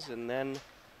 seconds, and then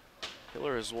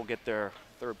Hillers will get their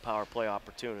third power play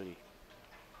opportunity.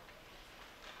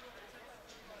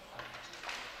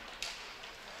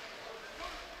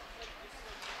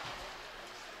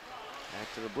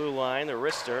 Back to the blue line, the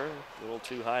wrister, a little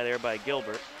too high there by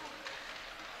Gilbert.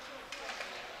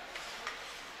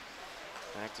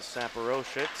 Back to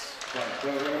Saporositz.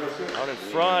 Out in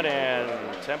front, and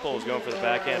Temple is going for the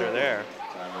backhander there.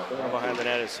 Down behind the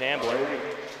net is Hamblin.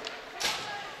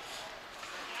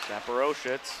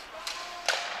 Saporositz.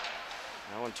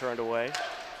 That one turned away.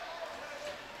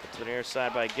 To the near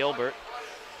side by Gilbert.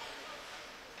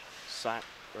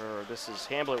 This is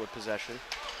Hamblin with possession.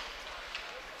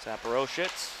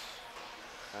 Saporositz.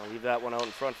 I'll leave that one out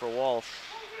in front for Walsh.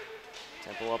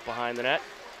 Temple up behind the net.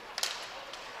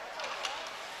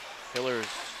 Hillers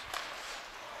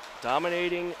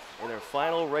dominating in their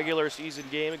final regular season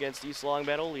game against East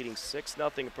Longmeadow, leading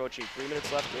 6-0, approaching 3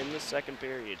 minutes left in the second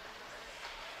period.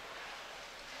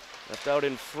 Left out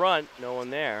in front, no one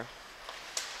there.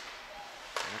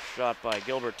 Shot by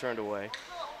Gilbert turned away.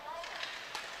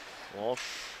 Walsh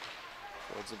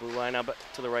towards the blue line, now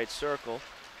to the right circle.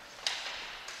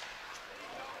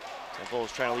 Temple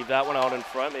is trying to leave that one out in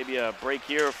front. Maybe a break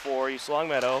here for East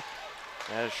Longmeadow.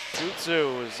 As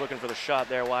Schutzu is looking for the shot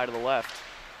there wide to the left.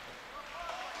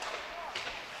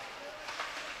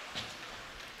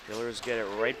 Hillers get it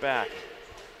right back.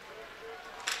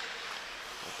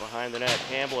 Up behind the net,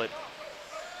 Hamblin.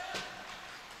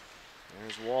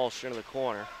 There's Walsh into the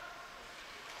corner.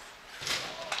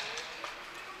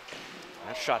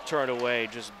 That shot turned away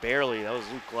just barely. That was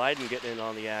Luke Glyden getting in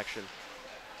on the action.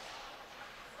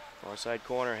 Far side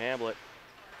corner, Hamblin.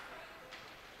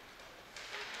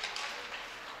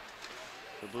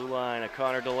 The blue line of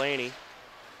Connor Delaney.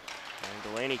 And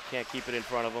Delaney can't keep it in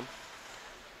front of him.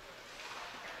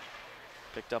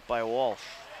 Picked up by Walsh.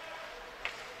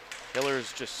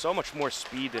 Hillers just so much more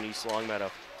speed than East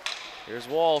Longmeadow. Here's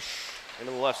Walsh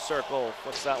into the left circle.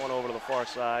 Flips that one over to the far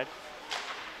side.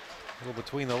 A little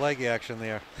between the leg action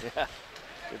there. Yeah,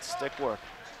 good stick work.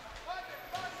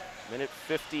 Minute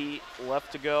 50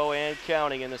 left to go and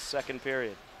counting in the second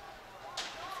period.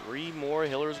 3 more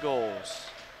Hillers goals.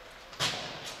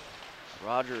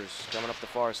 Rogers coming up the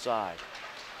far side.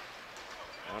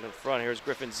 Out in front, here's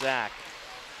Griffin Zach.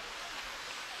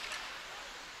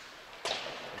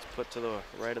 It's put to the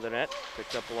right of the net.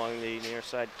 Picked up along the near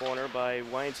side corner by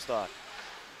Weinstock.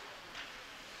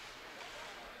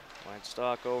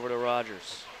 Weinstock over to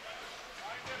Rogers.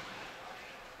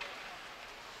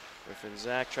 Griffin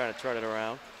Zach trying to turn it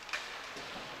around.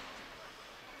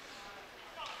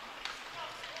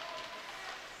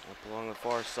 Up along the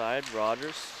far side,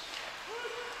 Rogers.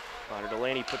 Connor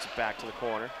Delaney puts it back to the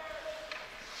corner.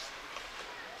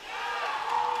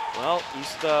 Well,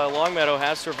 East Longmeadow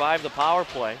has survived the power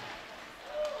play.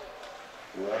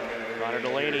 Connor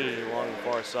Delaney along the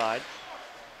far side.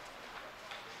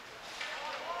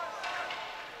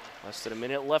 Less than a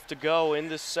minute left to go in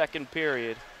this second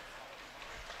period.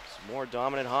 Some more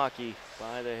dominant hockey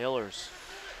by the Hillers.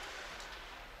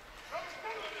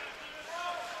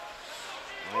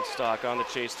 Weinstock on the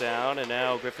chase down, and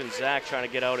now Griffin Zach trying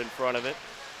to get out in front of it.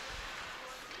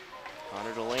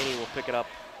 Connor Delaney will pick it up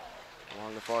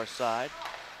along the far side.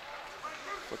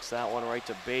 Flicks that one right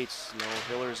to Bates. No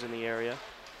Hillers in the area.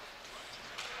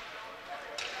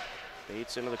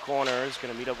 Bates into the corner is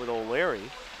going to meet up with O'Leary.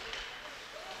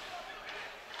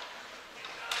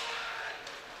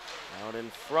 Out in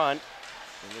front,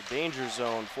 in the danger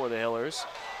zone for the Hillers.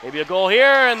 Maybe a goal here,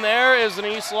 and there is an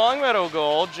East Longmeadow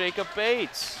goal. Jacob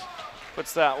Bates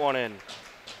puts that one in.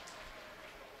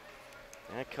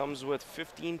 That comes with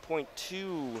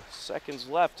 15.2 seconds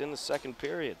left in the second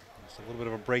period. It's a little bit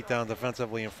of a breakdown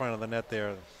defensively in front of the net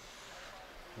there,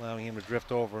 allowing him to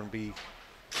drift over and be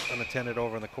unattended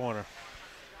over in the corner.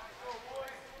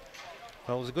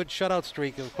 Well, it was a good shutout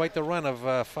streak. It was quite the run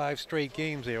of 5 straight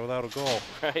games there without a goal.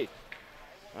 Right.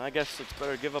 I guess it's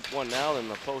better to give up one now than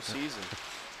the postseason.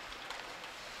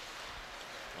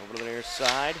 Over to the near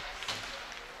side.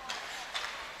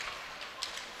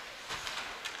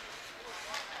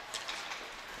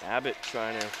 Abbott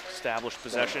trying to establish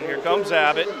possession. Here comes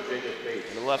Abbott.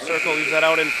 In the left circle, leaves that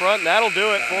out in front, and that'll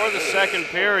do it for the second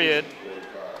period.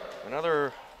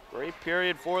 Another great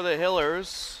period for the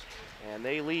Hillers, and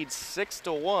they lead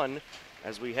 6-1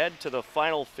 as we head to the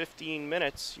final 15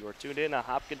 minutes. You are tuned in to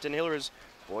Hopkinton Hillers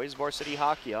Boys Varsity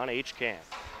Hockey on HCAM.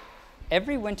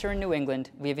 Every winter in New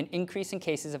England, we have an increase in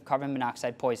cases of carbon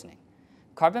monoxide poisoning.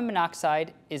 Carbon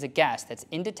monoxide is a gas that's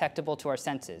indetectable to our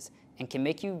senses and can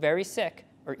make you very sick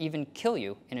or even kill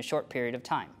you in a short period of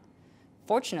time.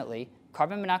 Fortunately,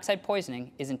 carbon monoxide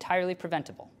poisoning is entirely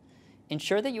preventable.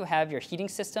 Ensure that you have your heating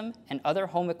system and other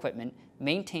home equipment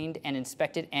maintained and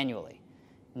inspected annually.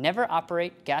 Never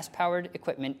operate gas-powered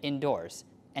equipment indoors,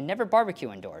 and never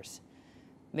barbecue indoors.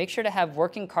 Make sure to have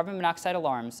working carbon monoxide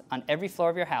alarms on every floor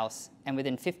of your house and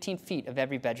within 15 feet of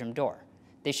every bedroom door.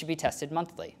 They should be tested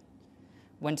monthly.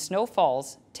 When snow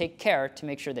falls, take care to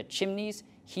make sure that chimneys,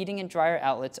 heating and dryer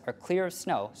outlets are clear of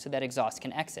snow so that exhaust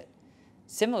can exit.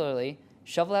 Similarly,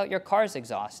 shovel out your car's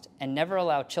exhaust and never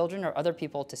allow children or other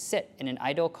people to sit in an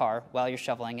idle car while you're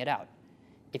shoveling it out.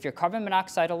 If your carbon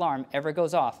monoxide alarm ever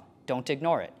goes off, don't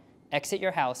ignore it. Exit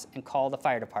your house and call the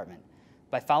fire department.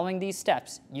 By following these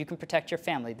steps, you can protect your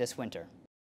family this winter.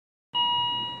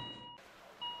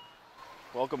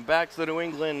 Welcome back to the New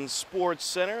England Sports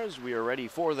Center as we are ready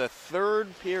for the third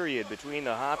period between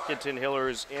the Hopkinton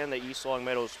Hillers and the East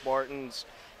Longmeadow Spartans.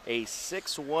 A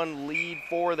 6-1 lead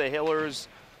for the Hillers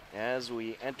as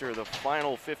we enter the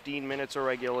final 15 minutes of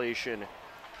regulation.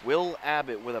 Will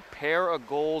Abbott, with a pair of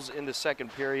goals in the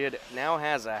second period, now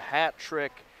has a hat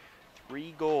trick.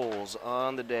 3 goals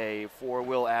on the day for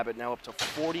Will Abbott, now up to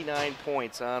 49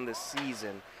 points on the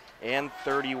season and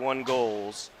 31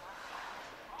 goals.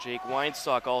 Jake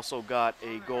Weinstock also got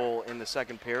a goal in the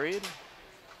second period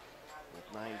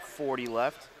with 9:40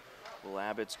 left. Will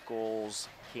Abbott's goals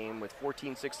came with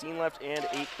 14:16 left and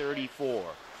 8:34.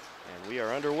 And we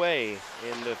are underway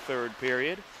in the third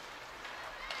period.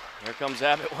 Here comes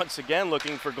Abbott once again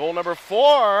looking for goal number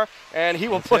 4, and he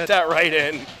will put that right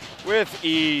in with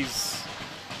ease.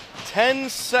 10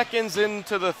 seconds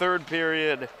into the third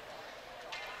period,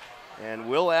 and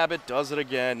Will Abbott does it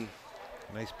again.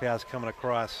 Nice pass coming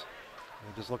across.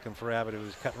 They're just looking for Abbott, who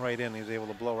was cutting right in. He was able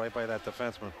to blow right by that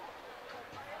defenseman.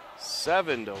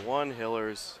 7-1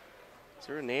 Hillers. Is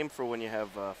there a name for when you have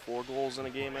 4 goals in a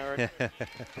game, Eric?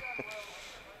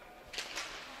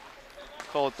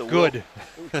 Call it the good.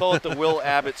 Call it the Will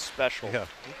Abbott special. Yeah,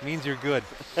 it means you're good.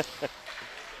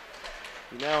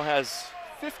 He now has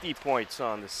 50 points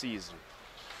on the season.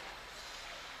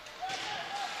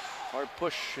 Hard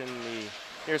push in the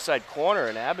near side corner,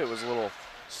 and Abbott was a little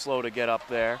slow to get up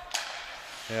there.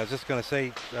 Yeah, I was just going to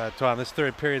say, Tom, this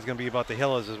third period is going to be about the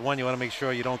Hillers. Is one, you want to make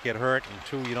sure you don't get hurt, and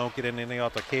two, you don't get in any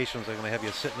altercations. They're going to have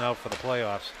you sitting out for the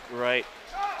playoffs. Right.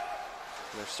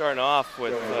 They're starting off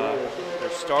with their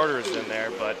starters in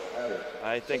there, but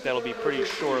I think that'll be pretty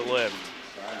short-lived.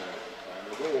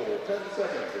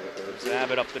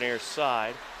 Abbott up the near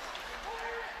side.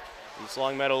 East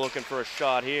Longmeadow looking for a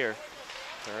shot here.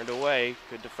 Turned away.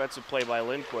 Good defensive play by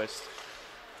Lindquist.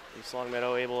 East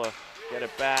Longmeadow able to get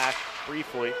it back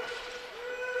briefly.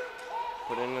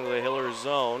 Put it into the Hiller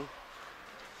zone.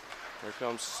 Here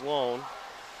comes Sloan.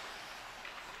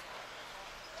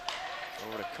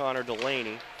 Over to Connor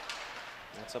Delaney.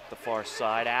 That's up the far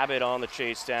side. Abbott on the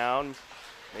chase down.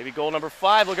 Maybe goal number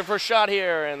 5 looking for a shot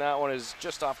here, and that one is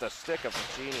just off the stick of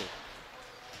Ficini.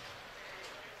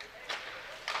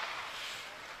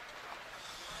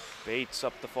 Bates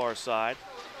up the far side.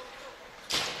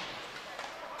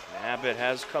 And Abbott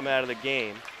has come out of the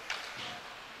game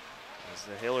as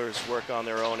the Hillers work on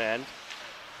their own end.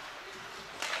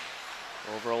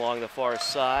 Over along the far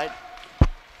side.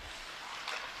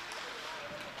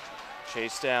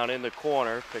 Chase down in the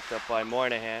corner, picked up by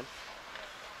Moynihan.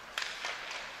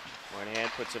 Moynihan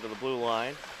puts it to the blue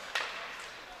line.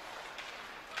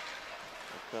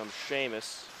 Here comes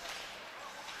Seamus.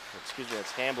 Excuse me,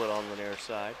 that's Hamblett on the near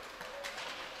side.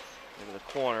 Into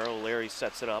the corner, O'Leary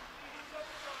sets it up.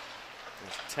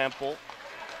 There's Temple.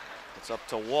 It's up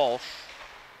to Walsh.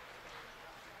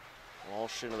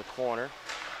 Walsh into the corner.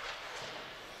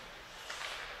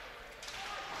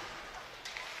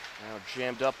 Now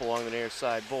jammed up along the near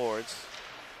side boards.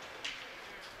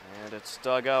 And it's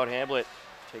dug out. Hamblett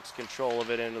takes control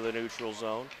of it into the neutral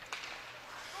zone.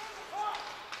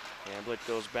 Hamblett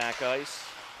goes back ice.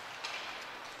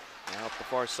 Now up the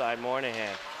far side,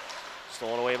 Moynihan.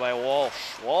 Stolen away by Walsh.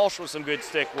 Walsh with some good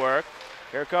stick work.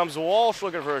 Here comes Walsh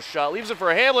looking for a shot. Leaves it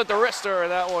for Hamblett, the wrister,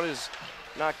 and that one is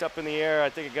knocked up in the air. I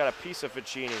think it got a piece of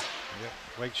Ficini. Yep,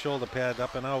 right shoulder pad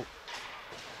up and out.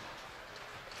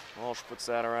 Walsh puts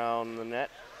that around the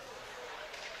net.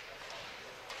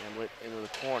 Hamblett into the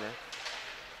corner.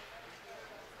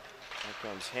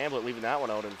 Here comes Hamblett, leaving that one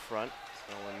out in front.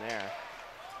 No one there.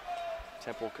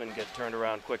 Temple couldn't get turned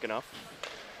around quick enough.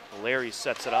 Larry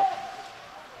sets it up.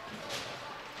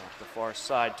 Off the far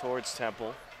side towards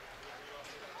Temple.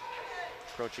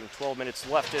 Approaching 12 minutes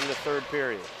left in the third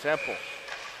period. Temple.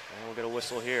 And we'll get a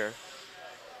whistle here.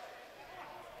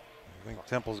 I think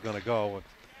Temple's going to go. It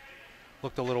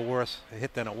looked a little worse a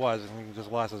hit than it was, and he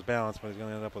just lost his balance, but he's going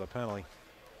to end up with a penalty.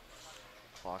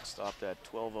 Clock stopped at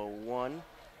 12:01.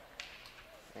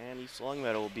 And East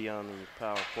Longmeadow will be on the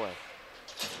power play.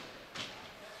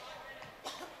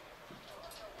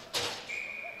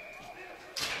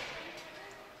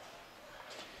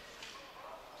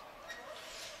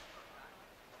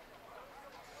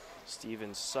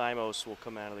 Steven Simos will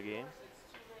come out of the game.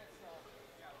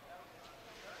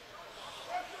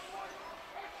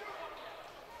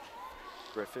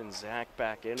 Griffin Zach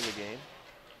back into the game.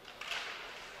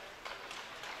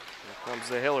 Here comes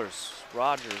the Hillers.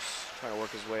 Rogers trying to work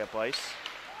his way up ice.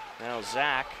 Now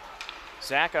Zach.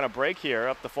 Zach on a break here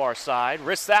up the far side.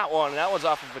 Wrists that one, and that one's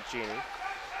off of Ficini.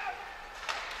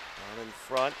 Out in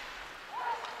front.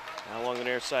 Now along the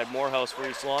near side, Morehouse for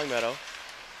East Longmeadow.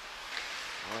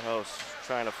 Morehouse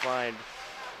trying to find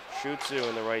Shutsu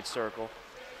in the right circle.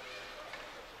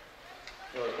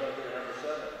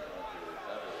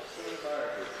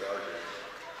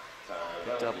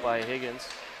 Picked up by Higgins.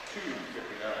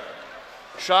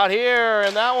 Shot here,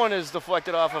 and that one is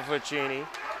deflected off of Ficini.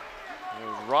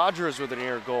 Rogers with a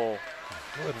near goal.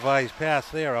 Well advised pass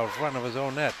there out front of his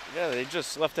own net. Yeah, they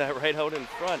just left that right out in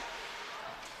front.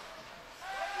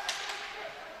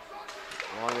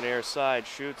 Along the near side,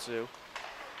 Shutsu.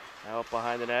 Now up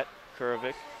behind the net,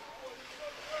 Kurvik.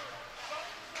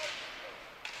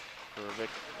 Kurvik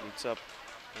meets up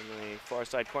in the far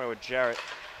side corner with Jarrett.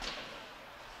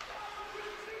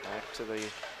 Back to the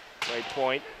right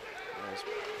point. As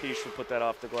Peach will put that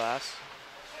off the glass.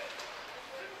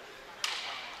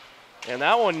 And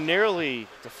that one nearly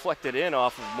deflected in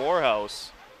off of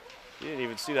Morehouse. You didn't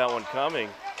even see that one coming.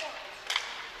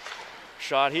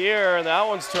 Shot here, and that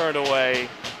one's turned away.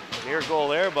 Near goal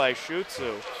there by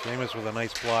Shutsu. Seamus with a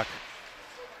nice block.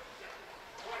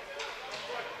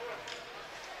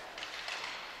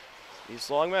 East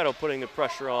Longmeadow putting the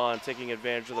pressure on, taking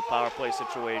advantage of the power play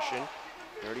situation.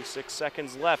 36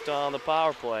 seconds left on the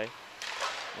power play.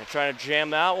 And trying to jam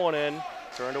that one in.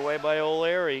 Turned away by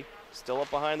O'Leary. Still up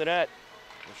behind the net.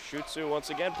 Schutzu once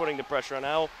again putting the pressure on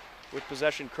now with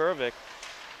possession. Kervik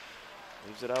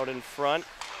leaves it out in front.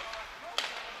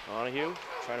 Donahue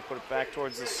trying to put it back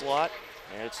towards the slot,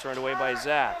 and it's turned away by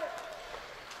Zach.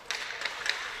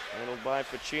 Handled by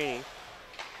Ficini.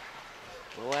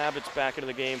 Will Abbott's back into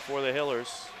the game for the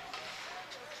Hillers,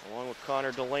 along with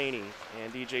Connor Delaney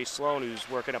and DJ Sloan, who's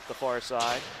working up the far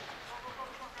side.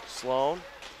 Sloan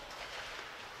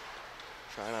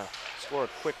trying to score a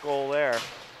quick goal there.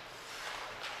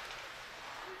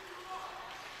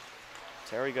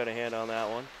 Terry got a hand on that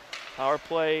one. Power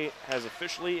play has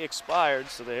officially expired,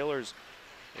 so the Hillers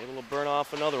able to burn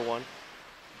off another one.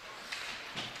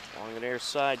 Along the near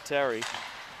side, Terry. And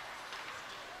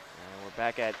we're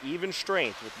back at even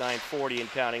strength with 9:40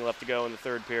 and counting left to go in the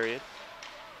third period.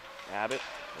 Abbott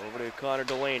over to Connor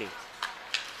Delaney.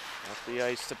 Up the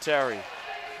ice to Terry.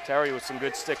 Terry with some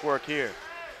good stick work here.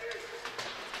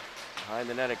 Behind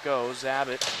the net it goes.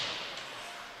 Abbott is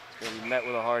going to be met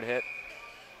with a hard hit.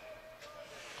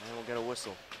 And we'll get a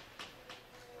whistle.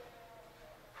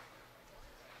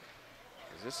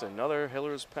 Is this another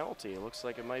Hillers penalty? It looks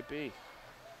like it might be.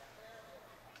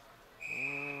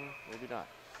 Maybe not.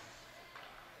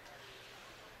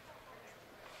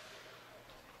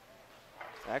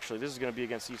 Actually, this is going to be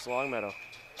against East Longmeadow.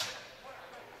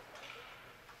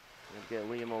 Going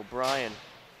to get Liam O'Brien.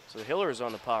 So the Hillers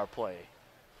on the power play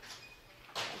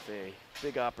with a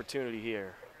big opportunity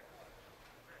here.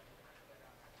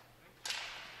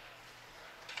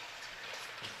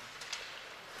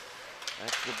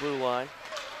 Back to the blue line.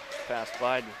 Past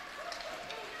Biden.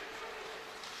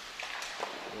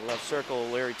 In the left circle,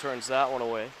 Larry turns that one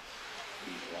away.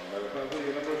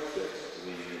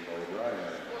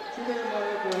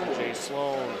 Jay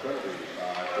Sloan.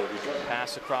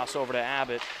 Pass across over to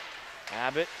Abbott.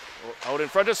 Abbott out in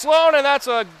front of Sloan, and that's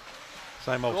a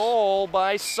goal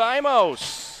by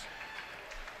Simos.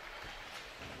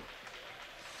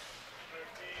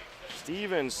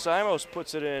 Steven Simos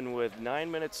puts it in with 9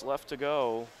 minutes left to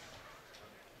go.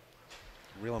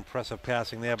 Real impressive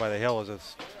passing there by the Hillers.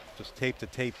 It's just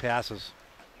tape-to-tape passes.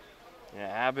 Yeah,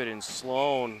 Abbott and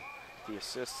Sloan, the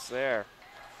assists there.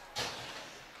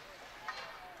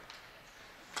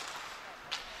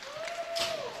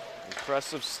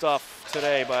 Impressive stuff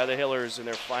today by the Hillers in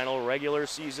their final regular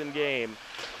season game.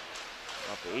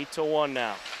 Up 8-1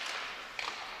 now.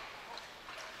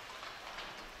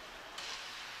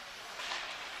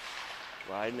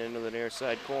 Riding into the near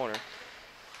side corner.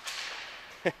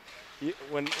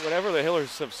 Whenever the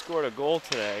Hillers have scored a goal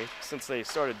today, since they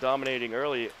started dominating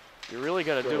early, you really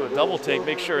got to do a double take,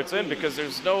 make sure it's in, because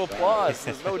there's no applause,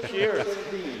 there's no cheers.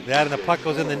 That and the puck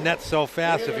goes in the net so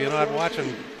fast if you're not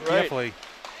watching carefully.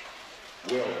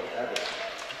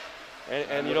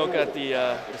 And you don't got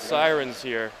the sirens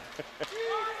here.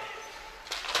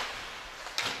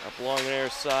 Up along the near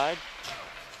side.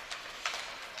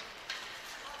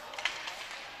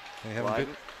 They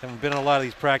haven't been in a lot of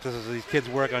these practices. These kids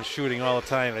work on shooting all the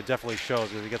time. It definitely shows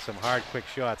because they get some hard, quick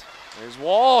shots. There's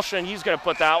Walsh, and he's going to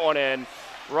put that one in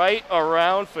right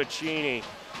around Ficini.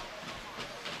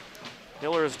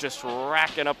 Hillers just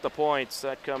racking up the points.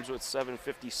 That comes with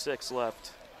 7:56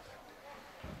 left.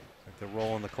 Like they're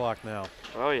rolling the clock now.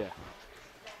 Oh, yeah.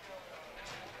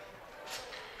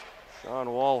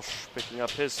 Sean Walsh picking up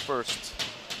his first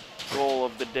goal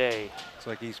of the day. Looks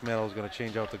like East Meadow is going to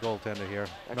change out the goaltender here.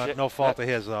 No fault of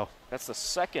his, though. That's the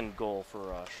second goal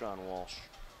for Sean Walsh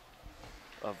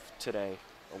of today.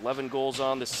 11 goals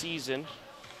on the season.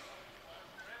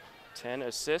 10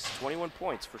 assists, 21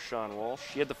 points for Sean Walsh.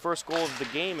 He had the first goal of the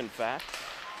game, in fact.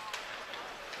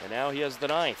 And now he has the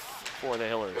 9th for the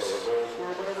Hillers.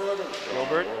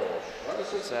 Gilbert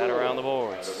sat around the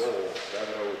boards.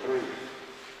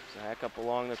 Zach up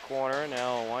along the corner.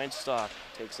 Now Weinstock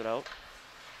takes it out.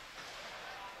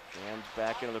 And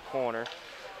back into the corner.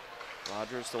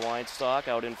 Rogers to Weinstock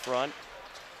out in front.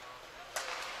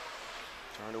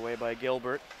 Turned away by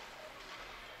Gilbert.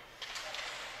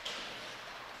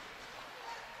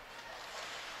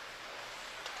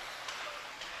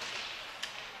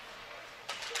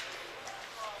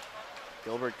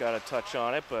 Gilbert got a touch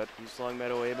on it, but East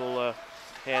Longmeadow able to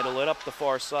handle it up the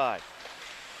far side.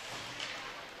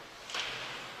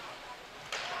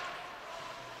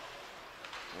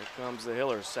 Here comes the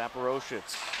Hillers,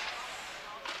 Saporositz.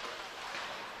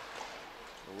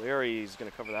 O'Leary's going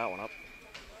to cover that one up.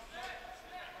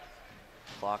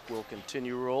 Clock will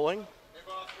continue rolling.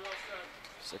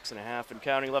 6.5 and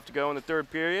counting left to go in the third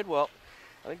period. Well,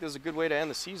 I think this is a good way to end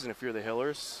the season if you're the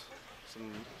Hillers.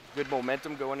 Some good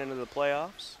momentum going into the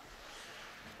playoffs.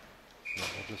 Yeah,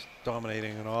 they're just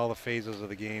dominating in all the phases of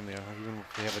the game there. Even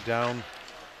if they have a down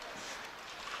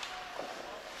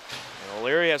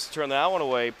O'Leary has to turn that one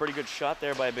away. Pretty good shot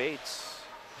there by Bates.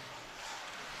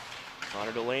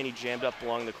 Connor Delaney jammed up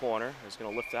along the corner. Is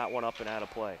going to lift that one up and out of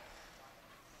play.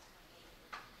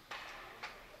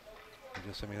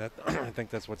 I mean, that I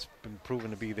think that's what's been proven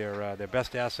to be their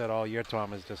best asset all year,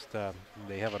 Tom, is just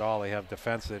they have it all. They have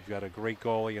defense, they've got a great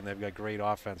goalie, and they've got great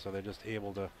offense, so they're just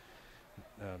able to,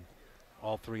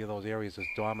 all three of those areas, just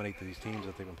dominate these teams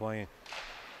that they've been playing.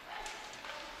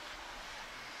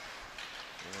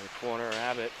 In the corner,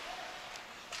 Abbott.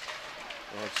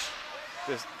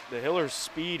 The Hillers'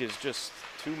 speed is just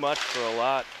too much for a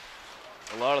lot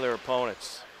of their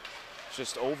opponents. It's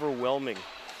just overwhelming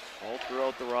all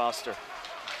throughout the roster.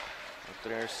 Up the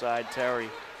near side, Terry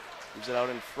moves it out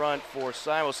in front for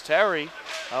Simos. Terry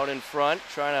out in front,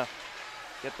 trying to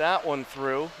get that one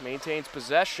through. Maintains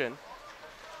possession.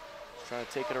 Trying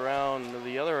to take it around to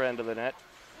the other end of the net.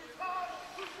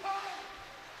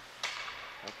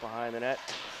 Up behind the net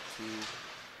to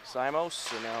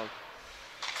Simos, and now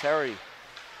Terry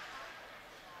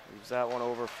moves that one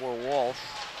over for Walsh.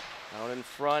 Out in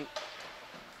front.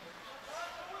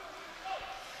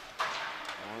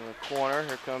 On the corner,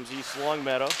 here comes East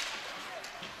Longmeadow.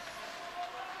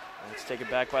 Let's take it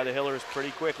back by the Hillers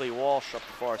pretty quickly. Walsh up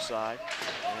the far side.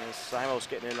 And Simos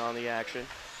getting in on the action.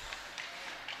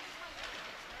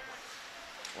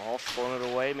 Walsh pulling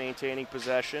it away, maintaining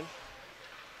possession.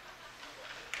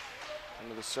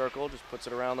 Into the circle, just puts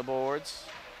it around the boards.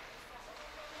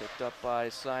 Picked up by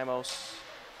Simos.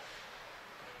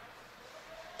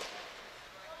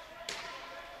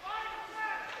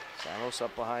 Simos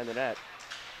up behind the net.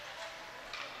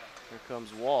 Here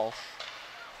comes Walsh.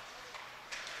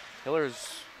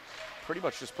 Hillers pretty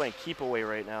much just playing keep away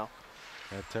right now.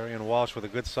 Yeah, Terry and Walsh with a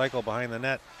good cycle behind the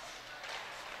net.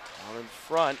 Out in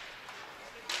front.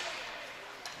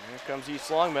 And here comes East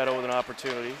Longmeadow with an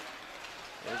opportunity.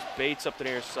 There's Bates up the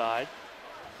near side.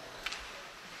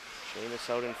 Seamus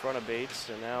out in front of Bates,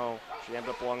 and now jammed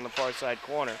up along the far side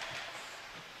corner.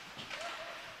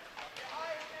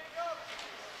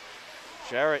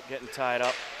 Jarrett getting tied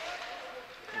up.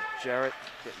 Jarrett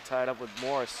getting tied up with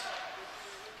Morris.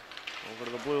 Over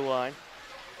to the blue line.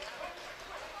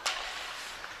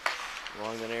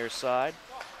 Along the near side.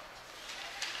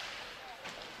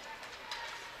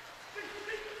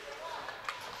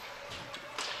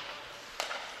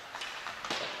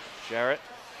 Jarrett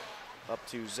up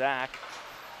to Zach.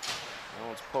 That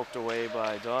one's poked away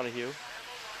by Donahue.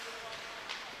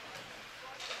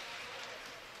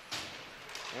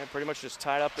 And pretty much just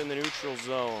tied up in the neutral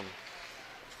zone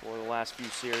for the last few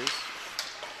series.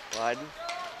 Blyden.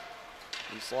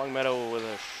 East Longmeadow with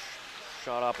a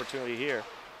shot opportunity here.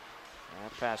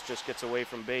 That pass just gets away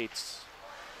from Bates.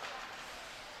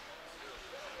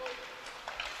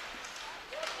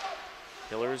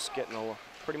 Hillers getting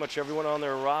pretty much everyone on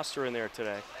their roster in there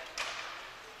today.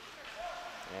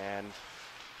 And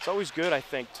it's always good, I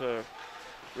think, to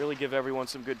really give everyone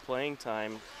some good playing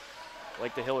time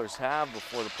like the Hillers have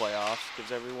before the playoffs.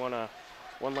 Gives everyone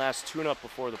one last tune-up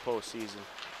before the postseason.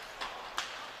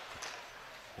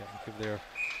 Yeah, give their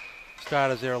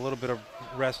starters there a little bit of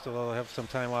rest, although they'll have some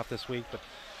time off this week, but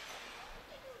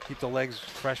keep the legs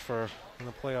fresh for when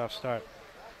the playoffs start.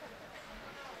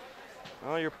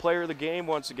 Well, your player of the game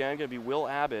once again going to be Will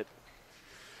Abbott.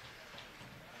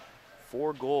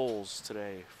 4 goals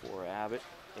today for Abbott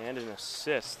and an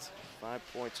assist, 5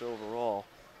 points overall.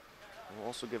 We'll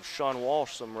also give Sean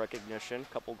Walsh some recognition,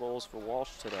 a couple goals for Walsh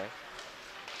today.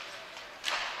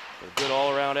 A good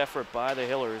all-around effort by the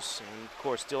Hillers, and of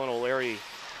course Dylan O'Leary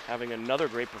having another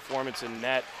great performance in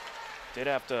net. Did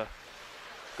have to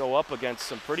go up against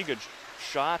some pretty good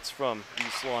shots from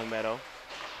East Longmeadow.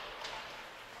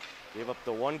 Gave up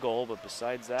the 1 goal, but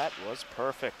besides that, was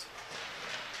perfect.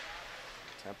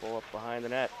 Temple up behind the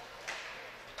net.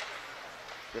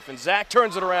 Griffin Zach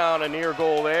turns it around, a near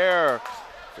goal there.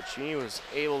 Ficini was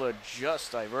able to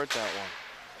just divert that one.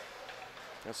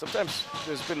 Now sometimes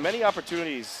there's been many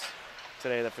opportunities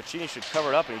today that Ficini should cover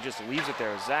it up, and he just leaves it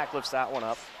there. Zach lifts that one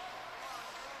up.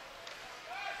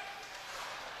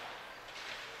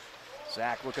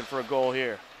 Zach looking for a goal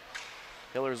here.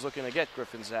 Hillers looking to get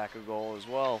Griffin Zach a goal as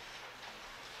well.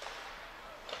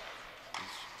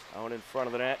 He's out in front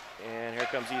of the net, and here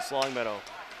comes East Longmeadow.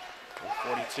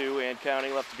 42 and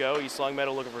counting left to go. East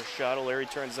Longmeadow looking for a shot. O'Leary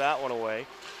turns that one away.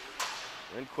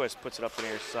 Lindquist puts it up the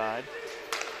near side.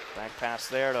 Back pass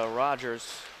there to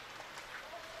Rogers.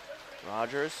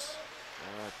 Rogers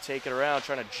take it around,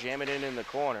 trying to jam it in the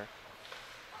corner.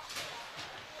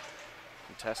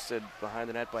 Contested behind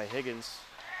the net by Higgins.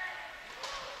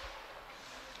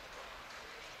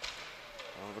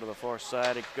 Over to the far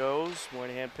side it goes.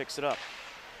 Moynihan picks it up.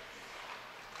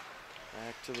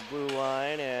 Back to the blue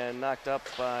line and knocked up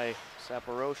by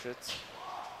Saporositz.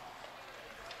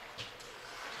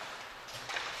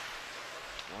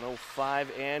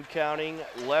 105 and counting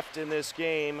left in this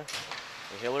game.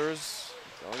 The Hillers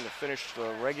going to finish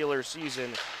the regular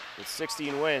season with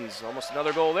 16 wins. Almost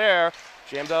another goal there.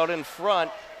 Jammed out in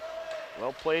front.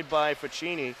 Well played by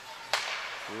Ficini,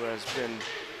 who has been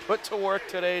put to work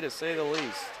today, to say the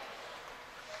least.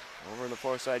 Over in the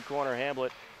far side corner,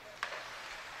 Hamblett.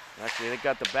 Actually, they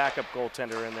got the backup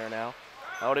goaltender in there now.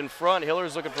 Out in front,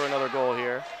 Hillers looking for another goal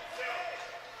here.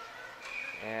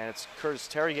 And it's Curtis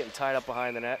Terry getting tied up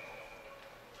behind the net.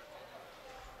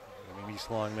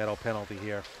 East Longmeadow penalty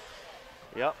here.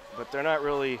 Yep, but they're not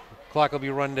really... Clock will be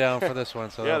run down for this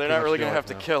one. So yeah, they're not really going to have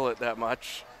to kill it that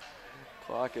much.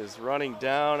 Clock is running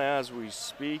down as we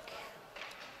speak.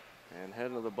 And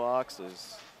heading to the box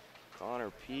is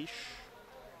Connor Peash.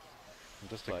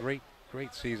 Just a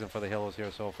great season for the Hillers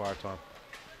here so far, Tom.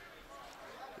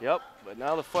 Yep, but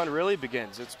now the fun really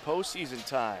begins. It's postseason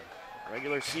time.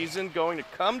 Regular season going to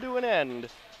come to an end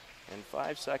in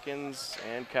 5 seconds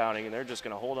and counting, and they're just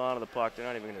going to hold on to the puck. They're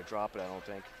not even going to drop it, I don't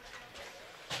think.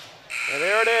 And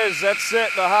there it is. That's it.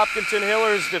 The Hopkinton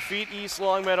Hillers defeat East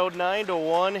Longmeadow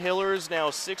 9-1. Hillers now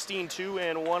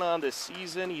 16-2-1 on the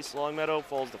season. East Longmeadow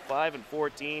falls to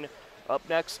 5-14. Up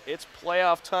next, it's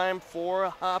playoff time for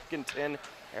Hopkinton.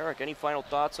 Eric, any final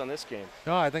thoughts on this game?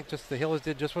 No, I think just the Hillers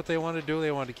did just what they wanted to do.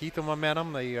 They wanted to keep the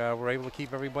momentum. They were able to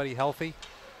keep everybody healthy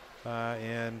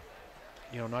and,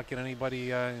 not get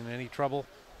anybody in any trouble.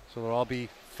 So they'll all be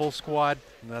full squad,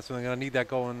 and that's when they're going to need that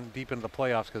going deep into the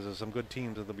playoffs, because there's some good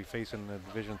teams that they'll be facing in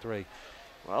Division III.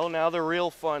 Well, now the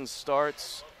real fun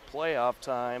starts, playoff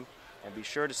time, and be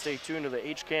sure to stay tuned to the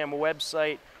HCAM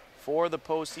website for the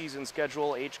postseason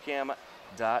schedule, hcam.tv.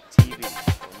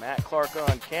 For Matt Clark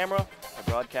on camera, my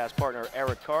broadcast partner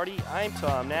Eric Carty, I'm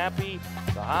Tom Nappy.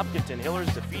 The Hopkinton Hillers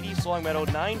defeat East Longmeadow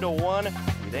 9-1.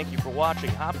 We thank you for watching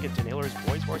Hopkinton Hillers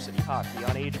Boys Varsity Hockey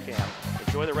on HCAM.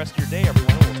 Enjoy the rest of your day,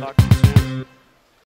 everyone. We'll talk to you soon.